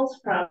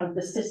sibyls from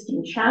the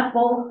Sistine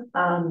Chapel,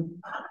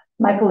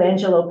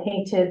 Michelangelo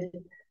painted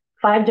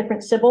 5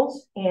 different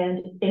sibyls and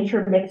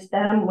intermixed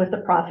them with the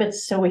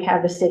prophets. So we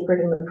have the sacred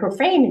and the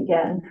profane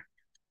again,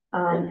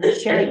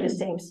 sharing the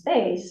same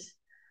space.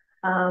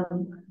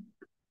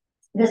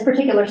 This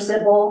particular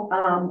sibyl,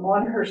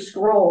 on her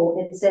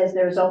scroll, it says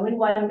there's only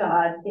one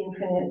God,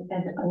 infinite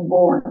and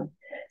unborn.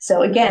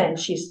 So again,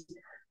 she's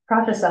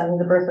prophesying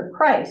the birth of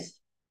Christ.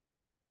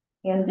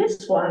 And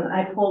this one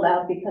I pulled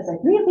out because I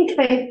really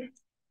think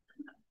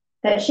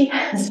that she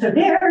has a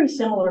very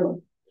similar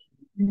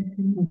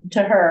look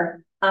to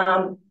her.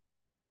 And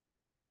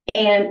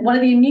one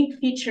of the unique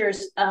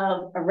features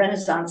of a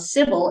Renaissance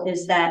sibyl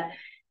is that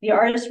the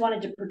artist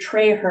wanted to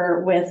portray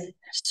her with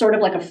sort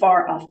of like a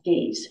far off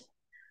gaze,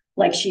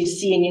 like she's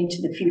seeing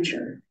into the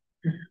future.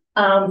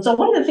 So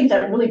one of the things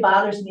that really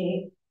bothers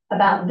me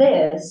about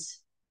this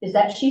is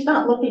that she's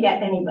not looking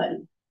at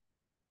anybody,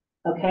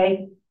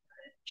 okay?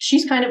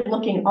 She's kind of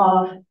looking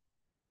off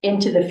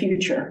into the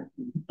future,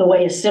 the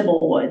way a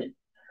sibyl would.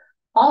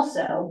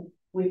 Also,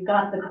 we've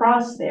got the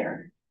cross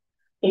there.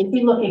 Is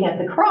she looking at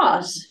the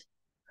cross?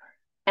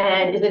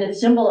 And is it a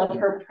symbol of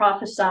her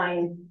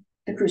prophesying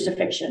the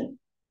crucifixion?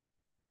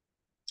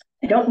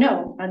 I don't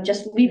know. I'm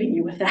just leaving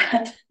you with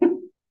that.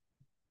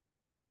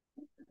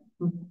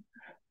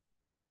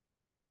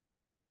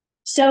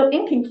 So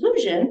in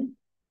conclusion,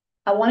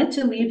 I wanted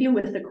to leave you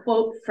with a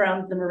quote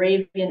from the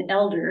Moravian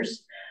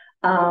elders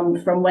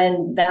from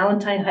when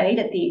Valentine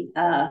Haidt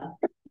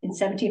in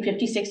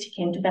 1756, he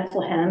came to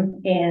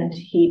Bethlehem and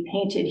he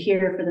painted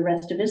here for the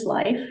rest of his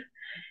life.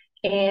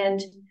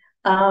 And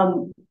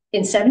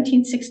in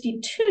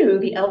 1762,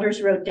 the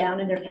elders wrote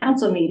down in their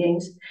council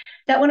meetings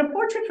that when a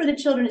portrait for the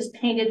children is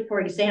painted, for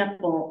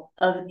example,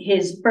 of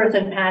his birth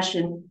and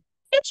passion,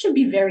 it should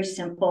be very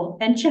simple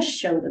and just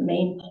show the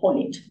main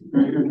point.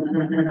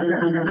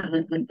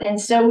 And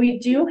so we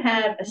do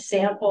have a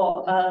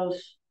sample of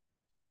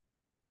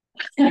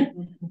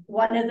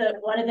one of the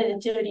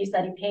nativities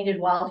that he painted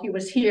while he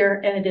was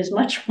here, and it is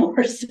much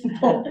more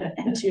simple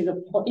and to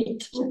the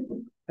point.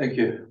 Thank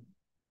you,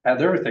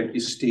 Heather. Thank you,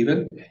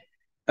 Steven.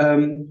 I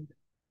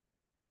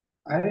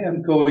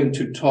am going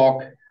to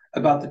talk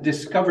about the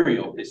discovery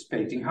of this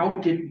painting.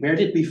 Where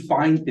did we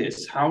find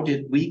this? How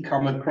did we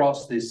come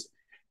across this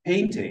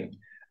painting?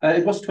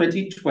 It was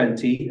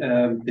 2020,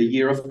 the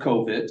year of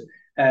COVID,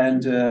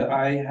 and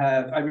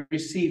I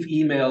receive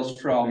emails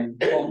from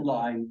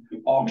online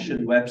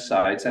auction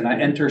websites, and I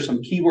enter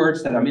some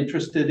keywords that I'm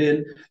interested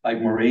in,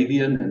 like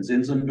Moravian and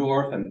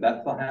Zinzendorf and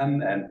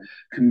Bethlehem and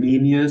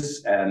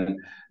Comenius and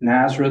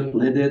Nazareth,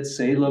 Lydit,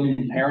 Salem,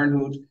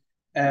 Herrenhout,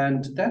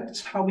 and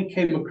that's how we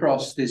came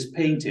across this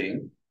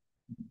painting.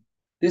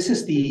 This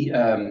is the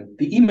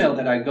email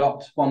that I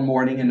got one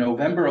morning in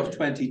November of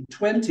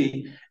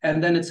 2020,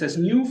 and then it says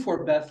new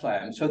for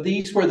Bethlehem. So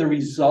these were the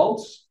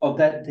results of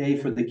that day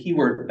for the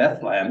keyword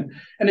Bethlehem,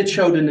 and it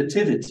showed a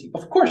nativity.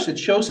 Of course, it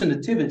shows a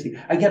nativity.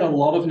 I get a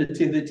lot of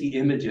nativity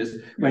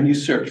images when you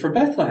search for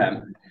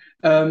Bethlehem.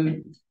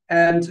 I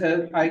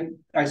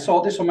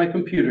saw this on my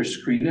computer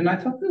screen, and I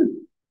thought,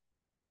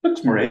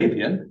 looks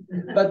Moravian.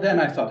 But then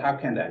I thought, how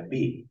can that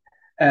be?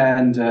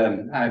 And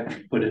I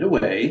put it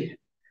away.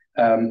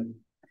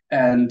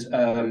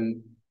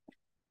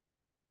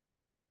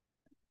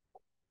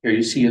 Here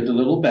you see it a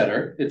little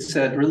better. It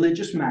said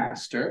religious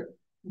master,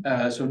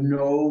 so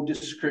no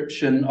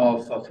description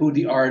of who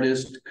the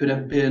artist could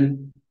have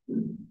been.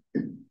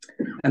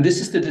 And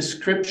this is the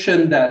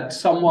description that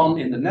someone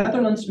in the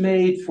Netherlands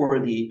made for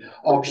the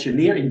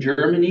auctioneer in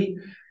Germany.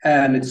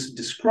 And it's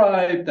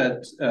described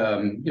that,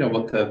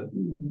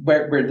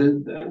 where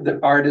the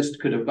artist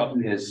could have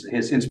gotten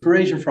his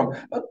inspiration from,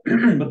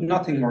 but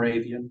nothing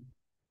Moravian.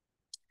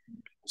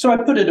 So I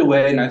put it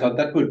away, and I thought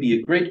that would be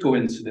a great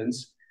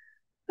coincidence.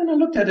 And I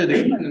looked at it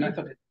again, and I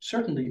thought it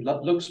certainly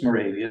looks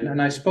Moravian.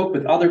 And I spoke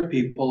with other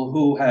people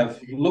who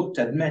have looked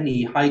at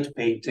many Haidt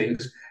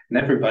paintings, and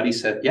everybody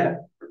said, yeah,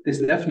 this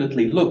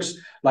definitely looks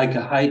like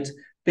a Haidt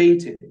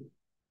painting.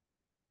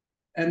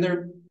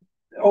 And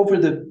over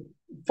the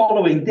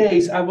following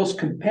days, I was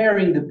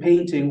comparing the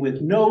painting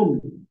with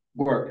known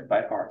work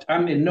by art.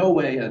 I'm in no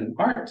way an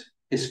art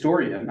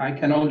historian. I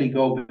can only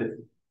go with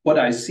what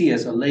I see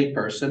as a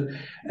layperson.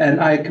 And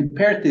I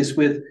compared this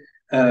with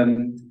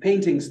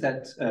paintings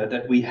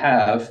that we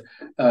have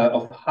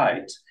of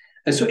Haidt.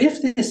 And so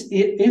if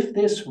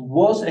this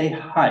was a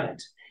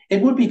Haidt,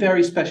 it would be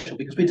very special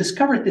because we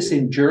discovered this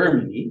in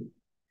Germany.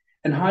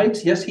 And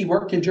Haidt, yes, he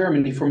worked in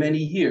Germany for many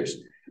years,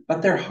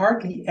 but there are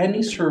hardly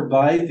any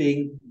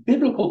surviving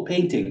biblical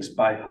paintings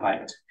by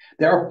Haidt.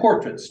 There are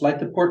portraits, like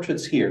the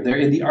portraits here. They're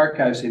in the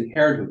archives in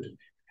Herrnhut.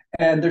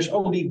 And there's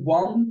only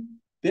one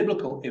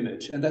biblical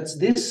image, and that's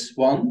this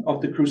one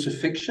of the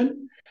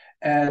crucifixion.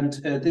 And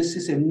this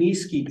is in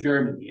Niesky,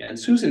 Germany. And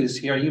Susan is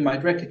here. You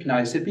might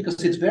recognize it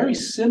because it's very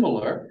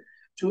similar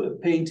to a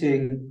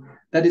painting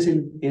that is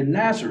in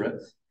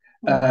Nazareth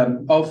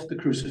of the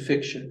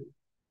crucifixion.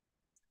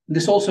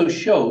 This also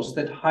shows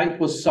that Haidt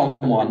was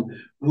someone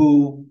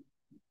who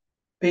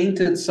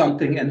painted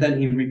something and then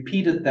he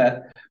repeated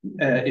that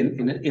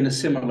in a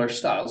similar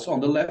style. So on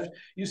the left,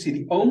 you see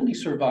the only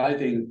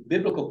surviving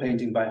biblical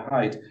painting by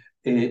Haidt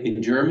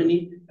in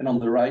Germany, and on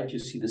the right, you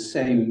see the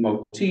same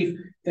motif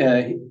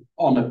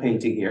on a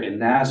painting here in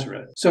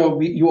Nazareth. So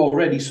you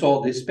already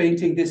saw this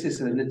painting. This is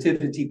a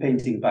nativity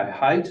painting by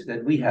Haidt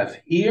that we have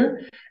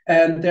here.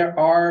 And there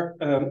are,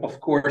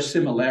 of course,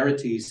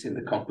 similarities in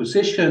the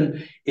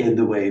composition, in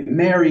the way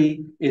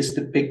Mary is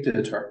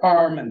depicted, her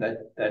arm, and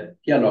that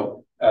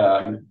yellow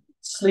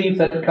sleeve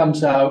that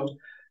comes out,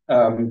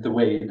 the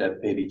way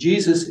that baby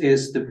Jesus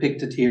is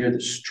depicted here, the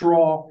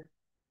straw.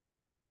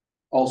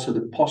 Also,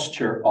 the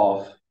posture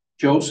of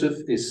Joseph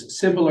is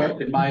similar,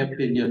 in my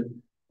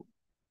opinion.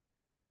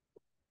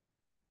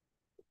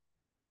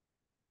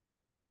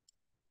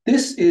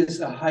 This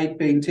is a Haidt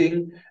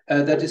painting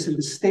that is in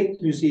the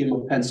State Museum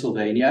of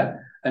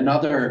Pennsylvania,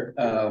 another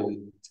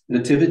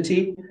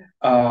nativity,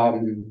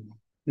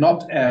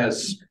 not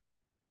as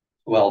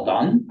well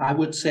done, I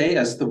would say,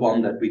 as the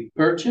one that we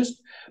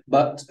purchased,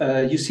 but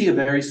you see a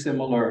very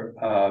similar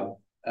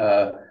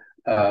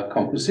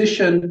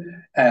composition,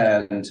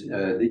 and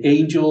the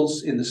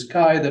angels in the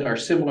sky that are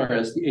similar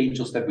as the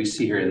angels that we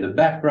see here in the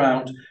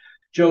background.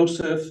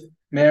 Joseph,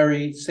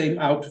 Mary, same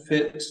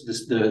outfit,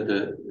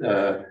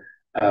 the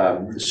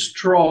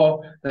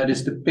straw that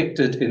is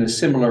depicted in a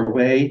similar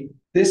way.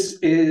 This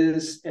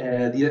is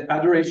the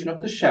Adoration of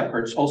the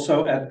Shepherds,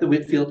 also at the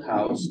Whitfield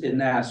House in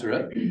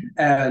Nazareth.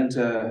 And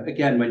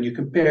again, when you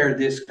compare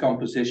this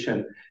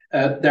composition,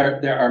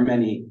 there are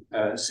many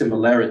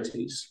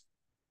similarities.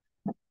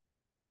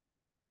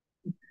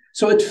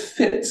 So it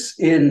fits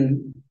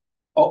in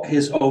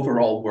his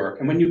overall work.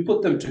 And when you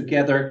put them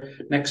together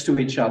next to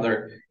each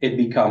other, it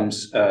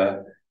becomes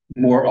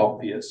more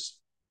obvious.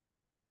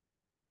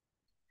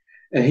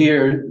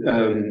 Here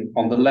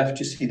on the left,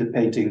 you see the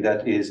painting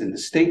that is in the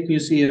State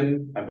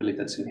Museum. I believe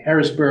that's in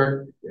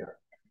Harrisburg. Yeah.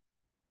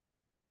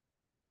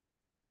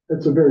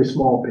 It's a very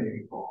small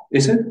painting, Paul.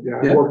 Is it? Yeah,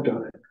 I worked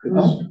on it.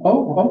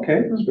 Oh,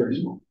 okay. It's very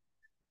small.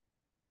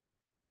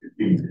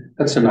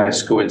 That's a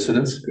nice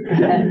coincidence.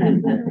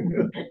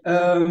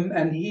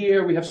 And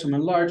here we have some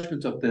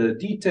enlargement of the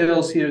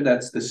details here.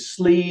 That's the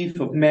sleeve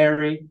of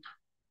Mary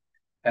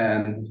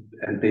and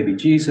baby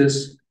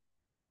Jesus.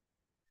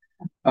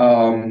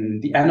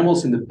 The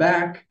animals in the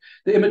back.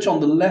 The image on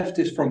the left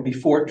is from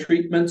before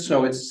treatment,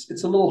 so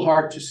it's a little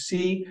hard to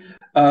see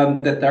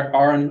that there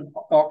are an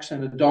ox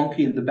and a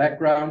donkey in the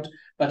background,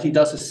 but he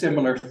does a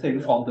similar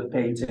thing on the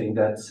painting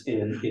that's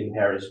in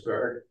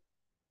Harrisburg.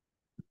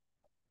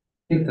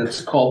 I think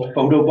that's called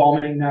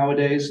photobombing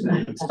nowadays.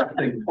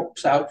 Something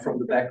pops out from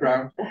the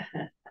background.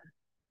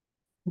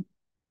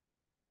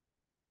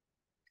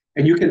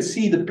 And you can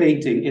see the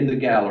painting in the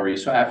gallery.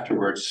 So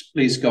afterwards,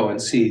 please go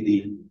and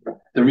see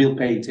the real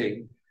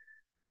painting.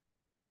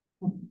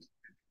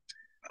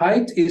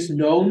 Haidt is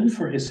known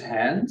for his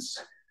hands,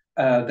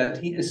 that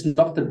he is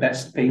not the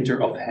best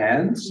painter of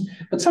hands,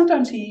 but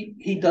sometimes he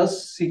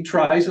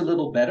tries a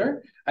little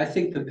better. I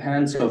think the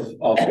hands of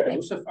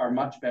Joseph are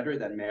much better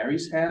than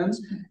Mary's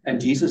hands,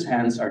 and Jesus'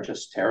 hands are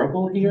just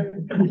terrible here.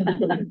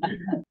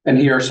 And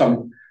here are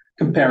some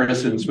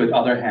comparisons with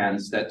other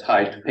hands that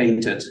Haidt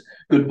painted,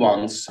 good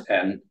ones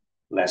and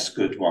less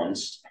good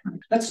ones.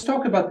 Let's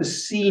talk about the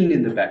scene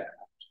in the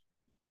background,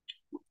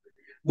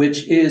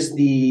 which is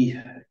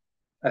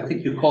I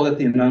think you call it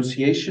the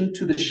Annunciation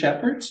to the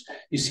shepherds.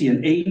 You see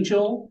an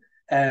angel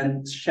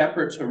and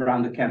shepherds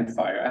around the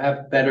campfire. I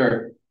have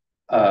better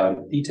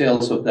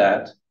details of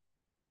that.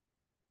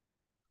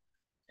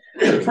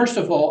 First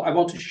of all, I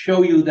want to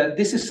show you that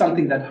this is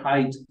something that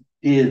Haidt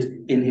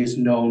did in his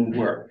known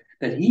work,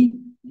 that he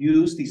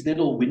used these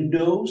little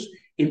windows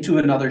into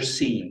another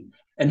scene.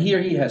 And here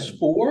he has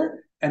 4,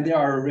 and they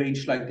are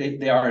arranged like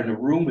they are in a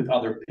room with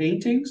other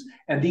paintings.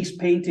 And these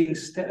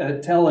paintings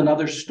tell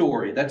another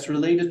story that's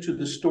related to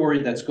the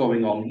story that's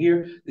going on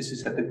here. This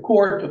is at the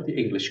court of the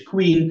English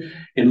Queen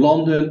in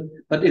London.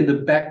 But in the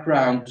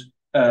background,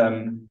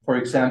 for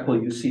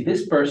example, you see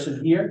this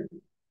person here.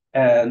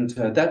 And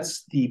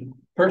that's the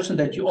person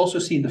that you also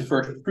see in the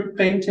first fruit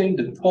painting,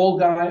 the tall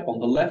guy on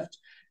the left.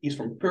 He's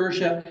from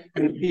Persia.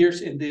 He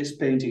appears in this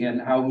painting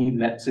and how he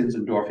met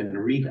Zinzendorf in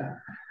Riga.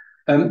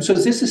 So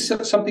this is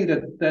something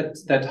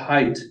that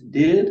Haidt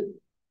did.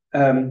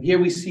 Here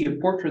we see a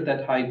portrait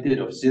that Haidt did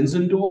of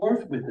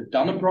Zinzendorf with the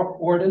Dannebrock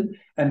Orden.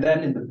 And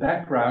then in the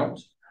background,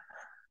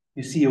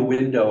 you see a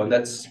window, and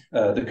that's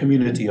the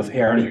community of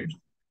Herne.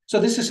 So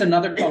this is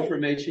another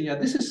confirmation. Yeah,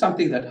 this is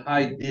something that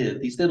Haidt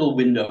did, these little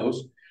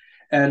windows.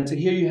 And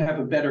here you have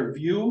a better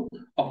view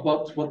of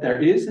what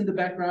there is in the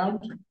background.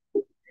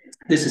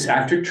 This is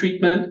after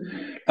treatment.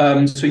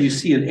 So you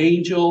see an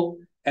angel,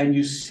 and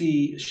you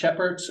see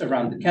shepherds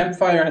around the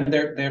campfire, and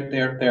they're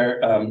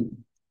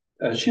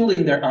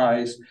shielding their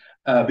eyes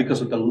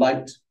because of the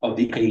light of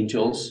the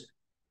angels.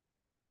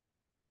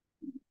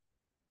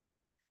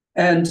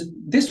 And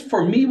this,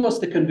 for me, was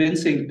the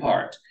convincing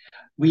part.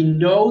 We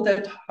know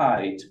that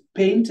Haidt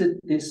painted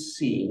this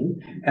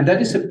scene, and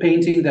that is a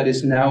painting that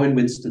is now in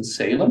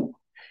Winston-Salem.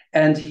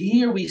 And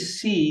here we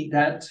see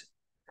that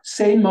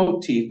same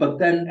motif, but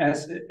then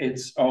as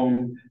its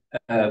own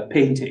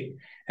painting.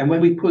 And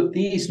when we put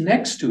these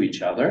next to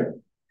each other,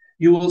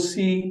 you will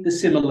see the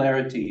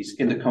similarities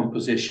in the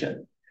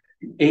composition.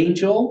 The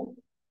angel,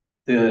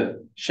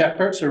 the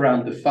shepherds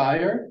around the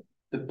fire,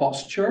 the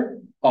posture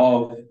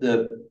of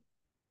the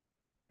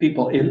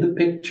people in the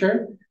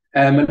picture.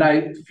 And when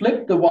I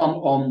flip the one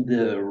on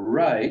the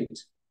right,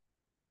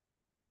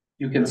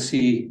 you can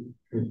see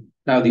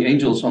now the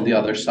angel's on the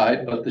other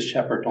side, but the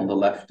shepherd on the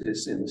left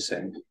is in the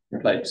same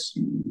place.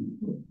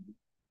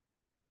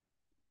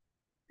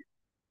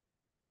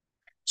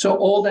 So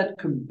all that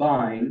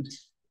combined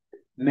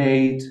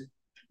made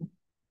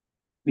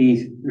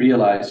me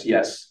realize,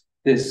 yes,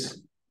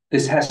 this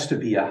has to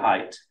be a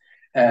Haidt.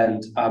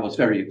 And I was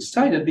very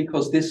excited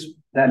because this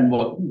then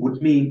would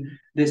mean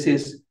this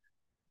is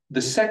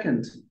the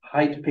second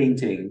Haidt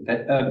painting,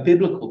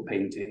 biblical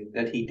painting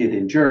that he did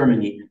in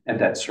Germany and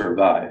that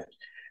survived.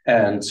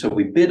 And so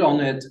we bid on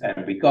it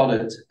and we got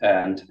it,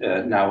 and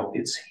now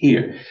it's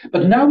here.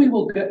 But now we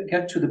will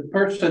get to the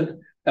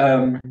person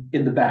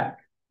in the back.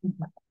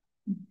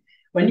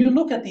 When you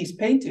look at these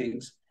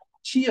paintings,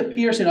 she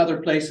appears in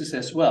other places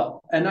as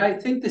well. And I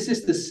think this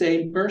is the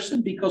same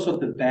person because of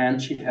the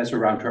band she has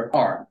around her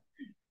arm.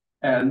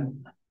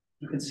 And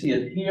you can see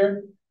it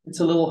here. It's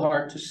a little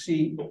hard to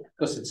see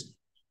because it's a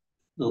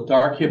little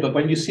dark here, but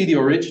when you see the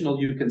original,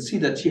 you can see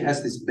that she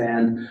has this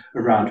band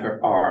around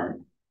her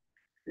arm.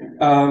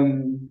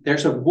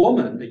 There's a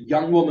woman, a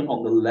young woman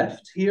on the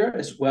left here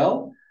as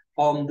well,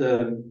 on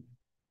the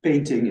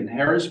painting in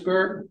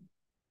Harrisburg.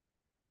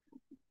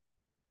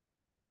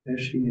 There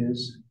she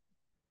is.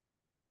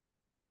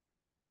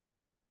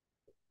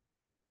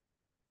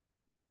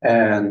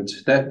 And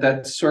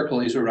that circle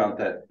is around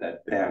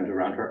that band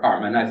around her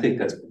arm. And I think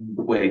that's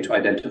the way to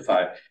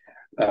identify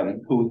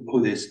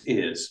who this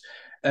is.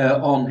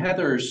 On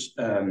Heather's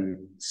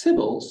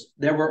Sibyls,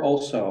 there were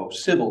also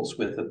Sibyls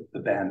with a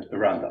band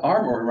around the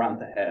arm or around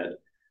the head.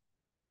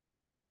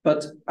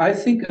 But I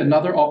think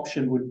another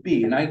option would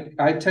be, and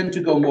I tend to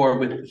go more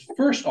with the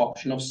first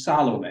option of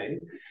Salome,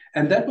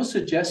 and that was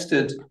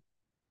suggested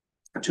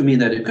to me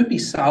that it could be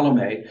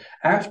Salome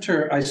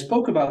after I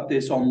spoke about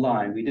this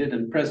online. We did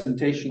a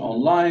presentation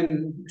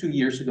online 2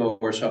 years ago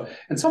or so,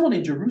 and someone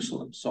in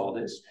Jerusalem saw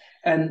this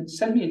and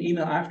sent me an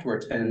email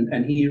afterwards,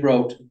 and he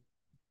wrote,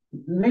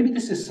 maybe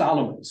this is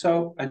Salome.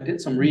 So I did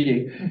some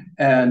reading,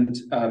 and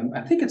I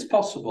think it's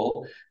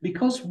possible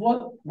because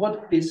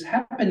what is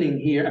happening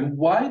here and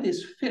why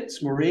this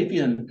fits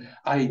Moravian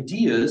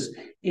ideas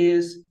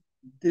is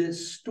the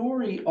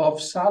story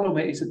of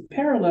Salome is a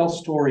parallel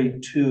story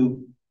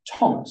to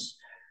Thomas.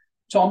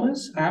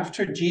 Thomas,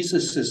 after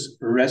Jesus's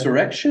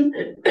resurrection,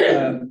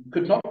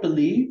 could not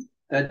believe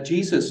that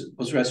Jesus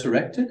was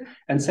resurrected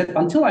and said,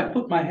 until I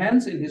put my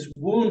hands in his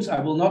wounds,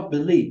 I will not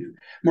believe.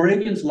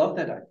 Moravians love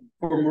that idea.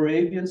 For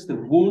Moravians, the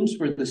wounds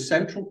were the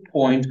central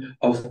point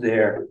of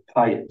their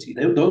piety.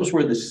 Those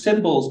were the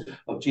symbols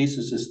of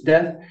Jesus's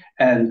death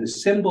and the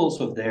symbols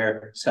of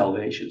their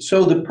salvation.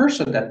 So the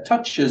person that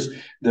touches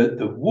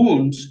the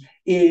wounds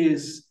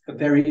is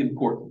very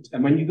important.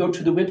 And when you go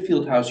to the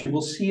Whitfield House, you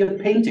will see a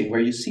painting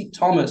where you see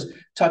Thomas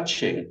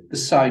touching the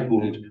side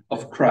wound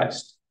of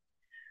Christ.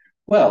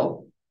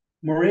 Well,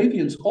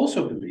 Moravians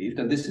also believed,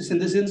 and this is in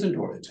the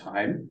Zinzendorf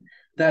time,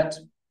 that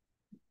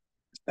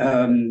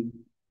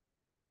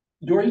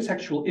during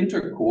sexual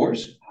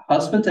intercourse,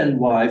 husband and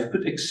wife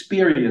could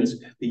experience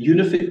the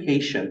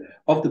unification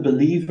of the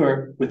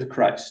believer with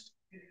Christ.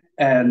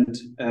 And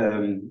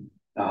the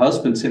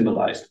husband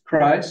symbolized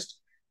Christ,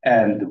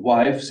 and the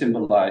wife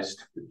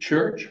symbolized the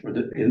church or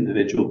the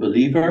individual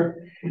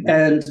believer.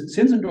 And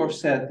Zinzendorf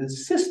said the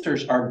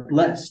sisters are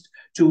blessed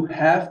to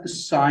have the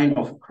sign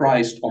of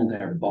Christ on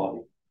their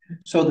body.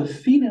 So the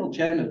female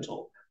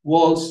genital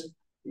was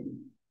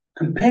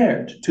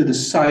compared to the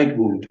side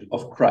wound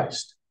of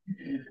Christ.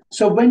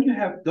 So when you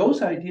have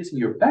those ideas in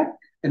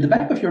the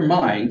back of your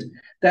mind,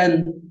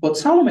 then what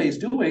Salome is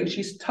doing,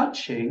 she's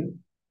touching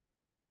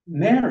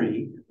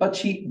Mary, but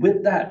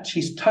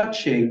she's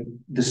touching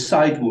the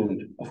side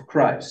wound of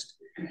Christ.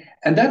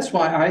 And that's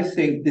why I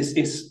think this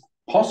is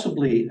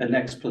possibly an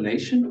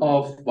explanation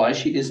of why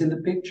she is in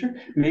the picture.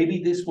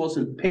 Maybe this was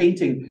a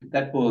painting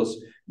that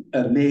was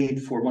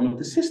made for one of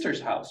the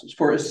sisters' houses,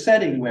 for a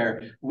setting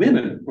where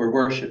women were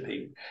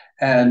worshiping.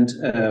 And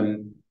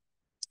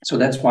so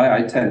that's why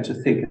I tend to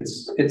think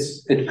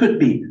it could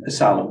be a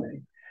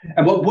Salome.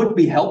 And what would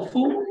be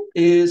helpful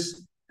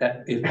is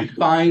that if we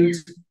find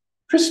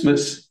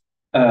Christmas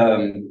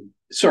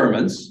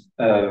sermons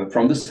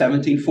from the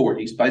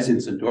 1740s by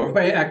Zinzendorf,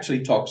 where he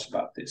actually talks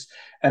about this.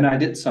 And I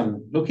did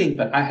some looking,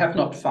 but I have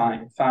not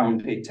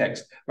found a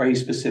text where he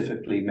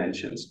specifically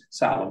mentions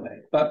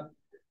Salome. But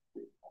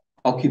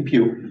I'll keep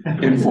you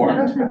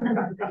informed.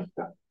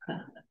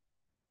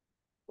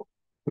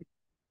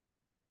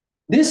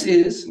 This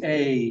is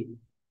a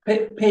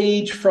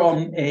page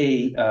from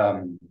a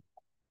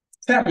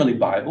family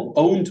Bible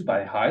owned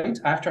by Haidt.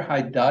 After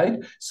Haidt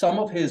died, some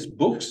of his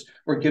books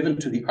were given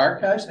to the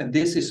archives, and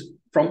this is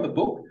from a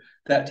book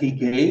that he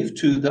gave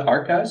to the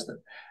archives,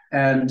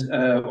 and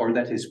or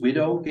that his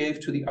widow gave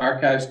to the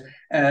archives.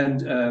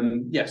 And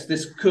yes,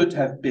 this could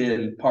have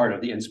been part of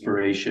the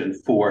inspiration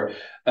for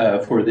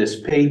this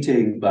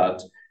painting,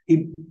 but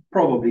he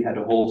probably had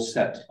a whole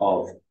set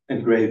of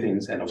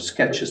engravings and of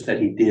sketches that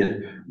he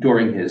did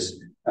during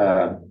his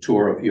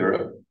tour of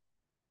Europe.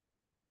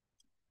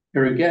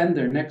 Here again,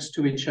 they're next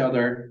to each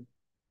other.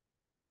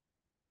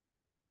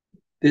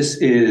 This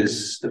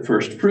is the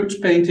first fruits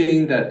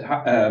painting that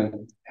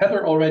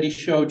Heather already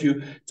showed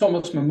you.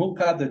 Thomas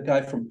Mamuka, the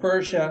guy from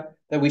Persia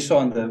that we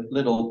saw in the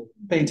little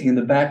painting in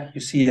the back.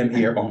 You see him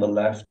here on the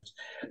left.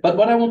 But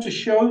what I want to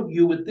show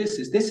you with this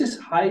is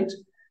Haidt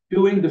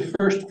doing the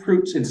first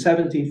fruits in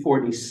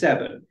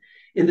 1747.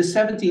 In the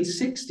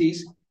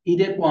 1760s, he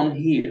did one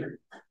here.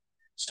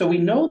 So we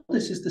know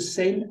this is the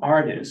same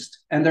artist,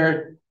 and there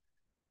are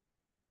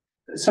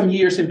some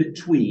years in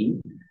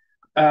between.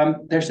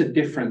 There's a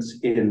difference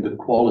in the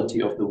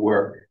quality of the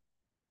work.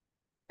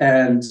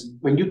 And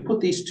when you put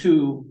these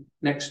two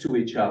next to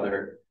each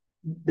other,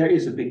 there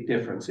is a big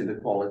difference in the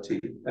quality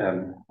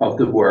of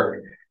the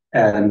work.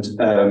 And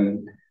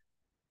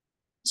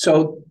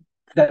so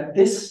that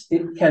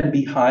it can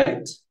be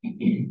Haidt.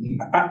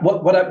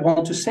 What I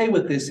want to say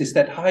with this is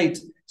that Haidt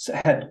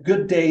had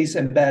good days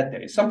and bad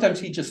days. Sometimes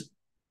he just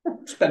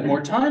spent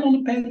more time on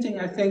the painting,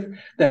 I think,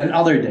 than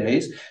other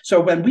days.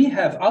 So when we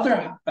have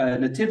other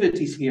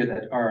nativities here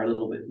that are a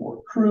little bit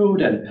more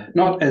crude and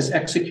not as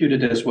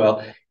executed as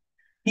well,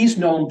 he's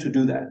known to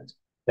do that.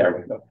 There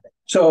we go.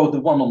 So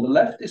the one on the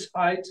left is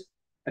Haidt,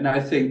 and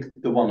I think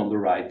the one on the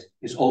right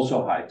is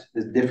also Haidt.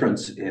 The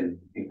difference in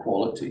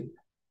quality.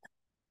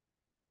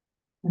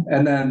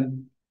 And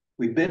then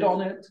we bid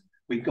on it,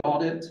 we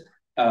got it.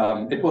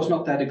 It was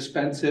not that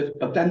expensive,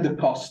 but then the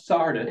cost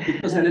started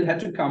because then it had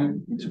to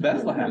come to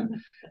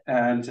Bethlehem.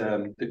 And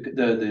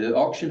the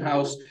auction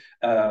house,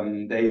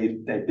 they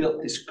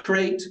built this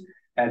crate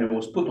and it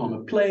was put on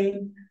a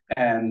plane.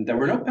 And there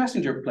were no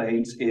passenger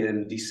planes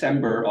in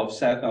December of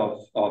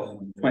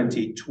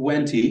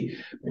 2020,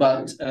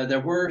 but there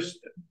were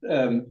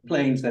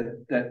planes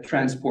that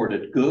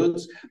transported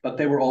goods, but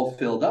they were all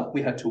filled up.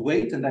 We had to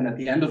wait. And then at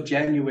the end of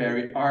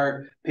January,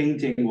 our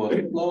painting was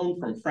flown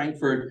from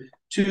Frankfurt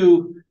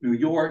to New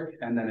York,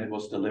 and then it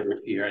was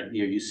delivered here. And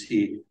here you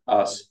see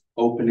us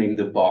opening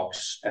the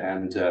box,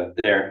 and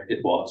there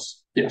it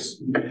was. Yes.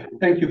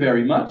 Thank you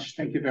very much.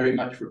 Thank you very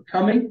much for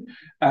coming.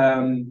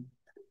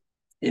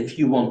 If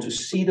you want to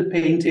see the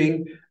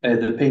painting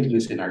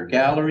is in our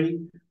gallery,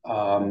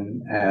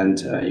 and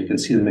you can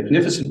see the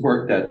magnificent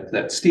work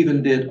that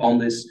Steven did on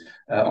this,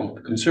 on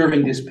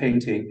conserving this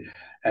painting.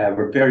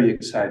 We're very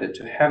excited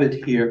to have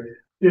it here.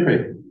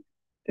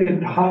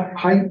 Did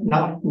Haidt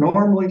not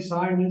normally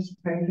sign his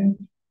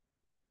painting?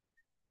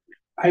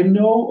 I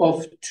know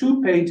of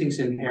 2 paintings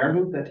in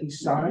Hermut that he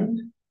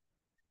signed.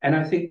 And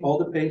I think all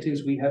the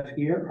paintings we have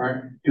here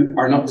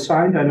are not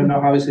signed. I don't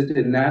know, how is it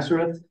in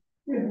Nazareth?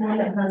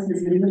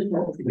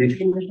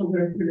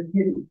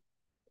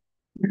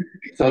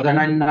 So then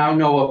I now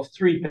know of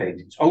 3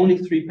 paintings, only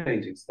 3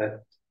 paintings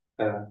that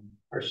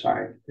are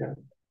signed. Yeah.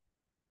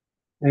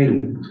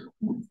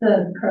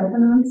 The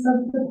provenance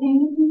of the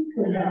painting?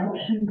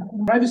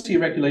 Privacy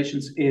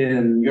regulations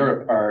in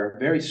Europe are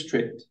very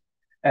strict.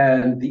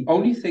 And the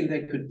only thing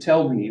they could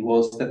tell me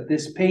was that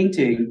this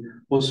painting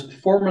was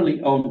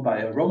formerly owned by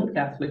a Roman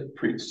Catholic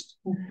priest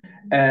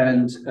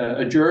and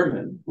a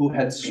German who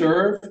had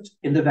served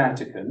in the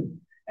Vatican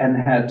and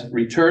had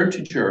returned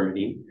to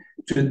Germany,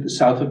 to the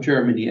south of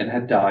Germany, and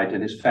had died,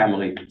 and his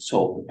family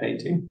sold the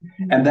painting.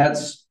 And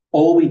that's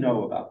all we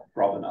know about the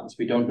provenance.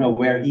 We don't know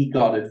where he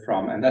got it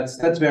from, and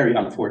that's very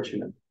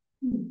unfortunate.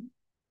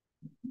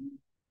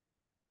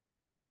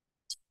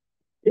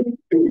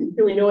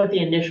 Do we know what the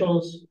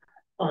initials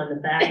on the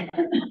back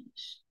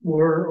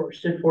were or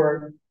stood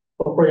for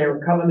before they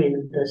were coming? I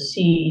mean, the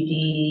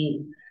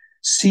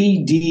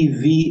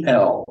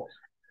CDVL.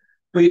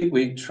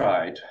 We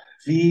tried.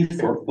 V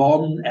for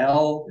Von,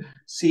 L,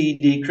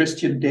 CD,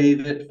 Christian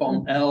David,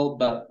 Von L,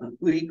 but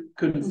we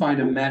couldn't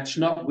find a match,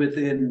 not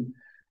within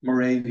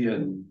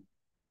Moravian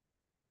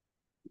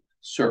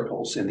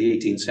circles in the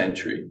 18th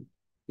century.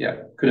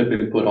 Yeah, could have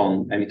been put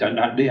on anytime.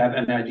 Now, do you have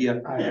an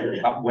idea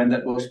when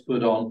that was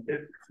put on?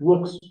 It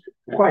looks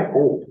quite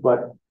old,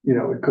 but you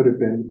know, it could have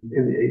been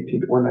in the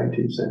 18th or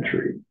 19th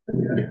century. I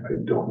mean, I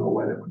don't know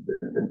when it would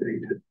have been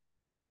dated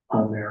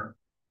on there.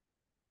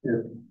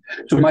 Yeah.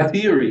 So my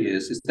theory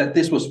is that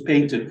this was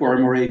painted for a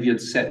Moravian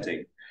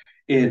setting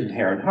in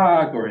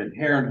Herrenhaag or in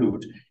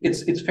Herrnhut.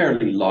 It's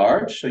fairly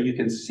large, so you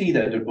can see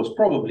that it was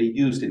probably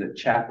used in a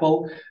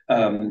chapel.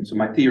 So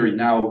my theory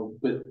now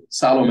with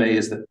Salome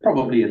is that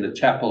probably in the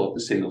chapel of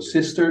the Single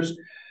Sisters.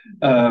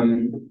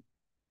 Then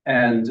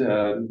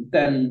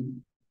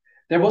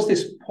there was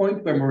this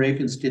point where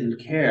Moravians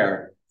didn't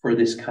care for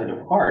this kind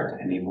of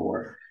art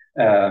anymore.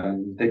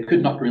 They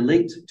could not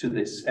relate to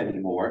this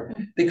anymore.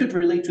 They could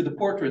relate to the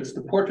portraits.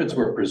 The portraits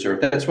were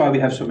preserved. That's why we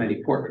have so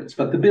many portraits.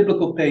 But the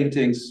biblical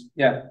paintings,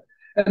 yeah.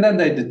 And then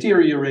they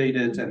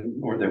deteriorated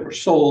or they were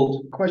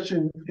sold.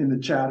 Question in the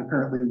chat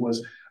apparently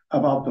was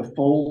about the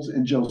folds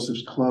in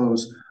Joseph's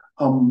clothes.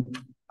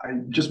 I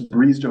just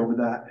breezed over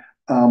that.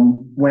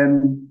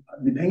 When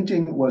the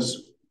painting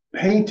was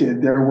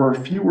painted, there were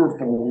fewer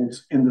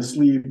folds in the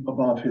sleeve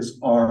above his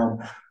arm.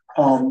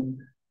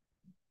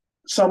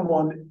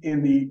 Someone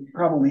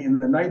probably in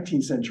the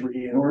 19th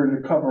century, in order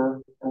to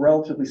cover a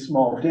relatively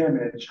small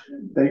damage,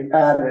 they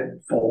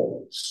added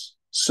folds.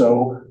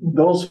 So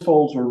those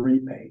folds were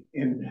repainted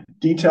in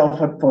detailed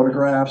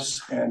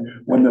photographs, and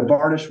when the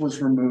varnish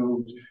was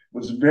removed, it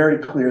was very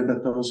clear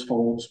that those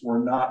folds were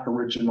not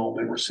original.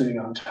 They were sitting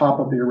on top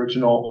of the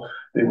original.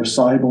 They were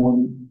soluble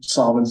in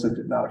solvents that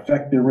did not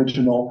affect the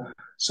original.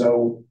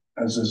 So,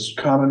 as is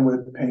common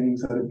with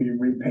paintings that have been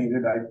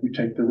repainted, we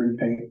take the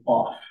repaint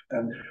off.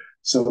 And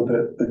so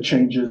the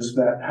changes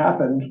that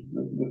happened,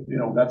 you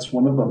know, that's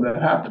one of them that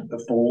happened. The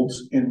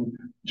folds in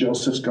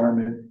Joseph's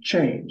garment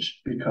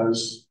changed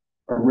because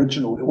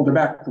originally, well, they're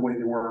back the way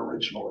they were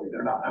originally.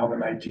 They're not how the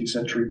 19th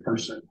century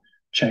person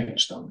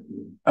changed them.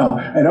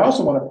 And I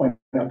also want to point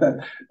out that,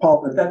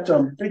 Paul, that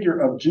figure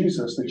of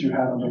Jesus that you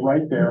had on the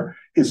right there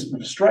is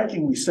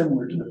strikingly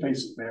similar to the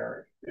face of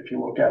Mary. If you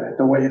look at it,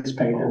 the way it's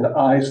painted, the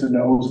eyes, the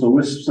nose, the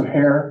wisps of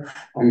hair.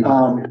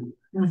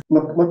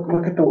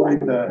 Look at the way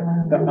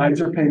the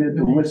eyes are painted,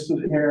 the wisps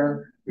of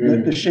hair,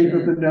 the shape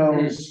of the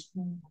nose.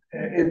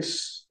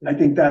 I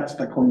think that's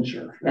the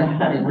clincher.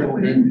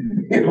 Really,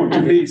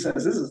 to me,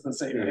 says this is the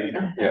same thing.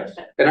 Yes,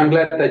 and I'm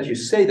glad that you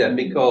say that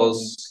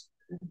because,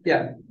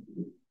 yeah,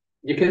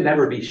 you can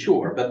never be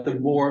sure, but the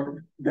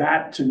more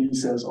that to me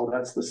says, oh,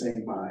 that's the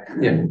same eye.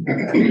 Yeah.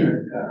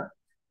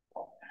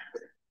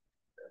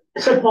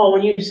 So Paul,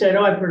 when you said,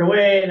 oh, I put it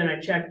away, and then I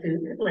checked,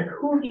 and like,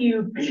 who do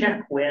you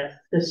check with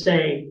to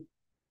say,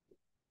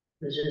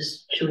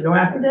 should we go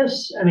after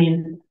this? I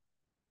mean,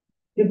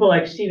 people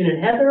like Steven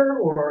and Heather,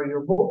 or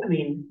I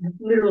mean,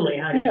 literally,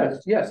 how do you?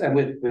 Yes, and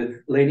with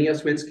Leni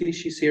Oswinski,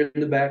 she's here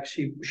in the back.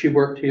 She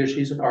worked here.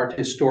 She's an art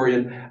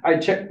historian. I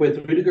checked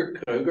with Rüdiger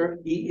Kröger.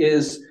 He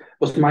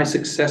was my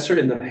successor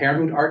in the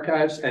Hermut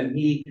Archives, and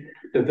he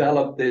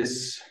developed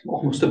this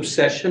almost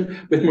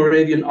obsession with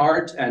Moravian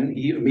art, and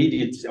he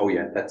immediately, oh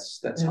yeah, that's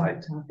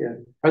Haidt. Yeah.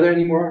 Are there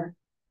any more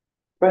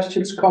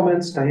questions,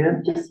 comments,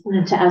 Diane? Just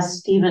wanted to ask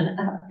Steven,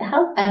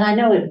 how, and I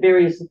know it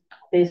varies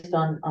based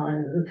on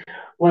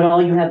what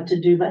all you have to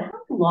do, but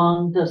how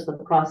long does the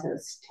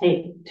process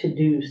take to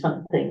do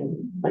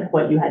something like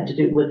what you had to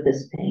do with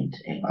this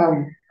painting?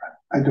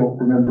 I don't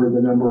remember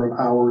the number of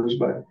hours,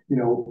 but you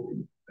know,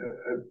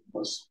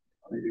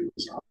 maybe it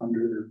was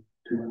 100 or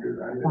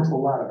 200. There's a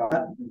lot of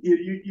that.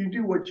 You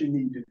do what you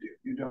need to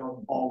do. you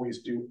don't always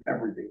do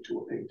everything to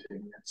a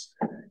painting. It's,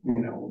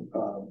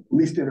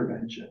 least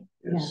intervention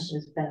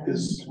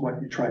is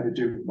what you try to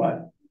do,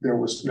 but there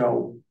was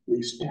no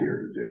least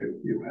here to do.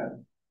 You had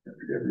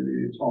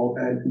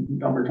a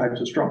number of types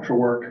of structural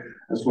work,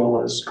 as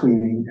well as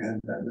cleaning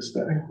and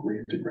aesthetic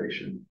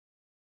reintegration.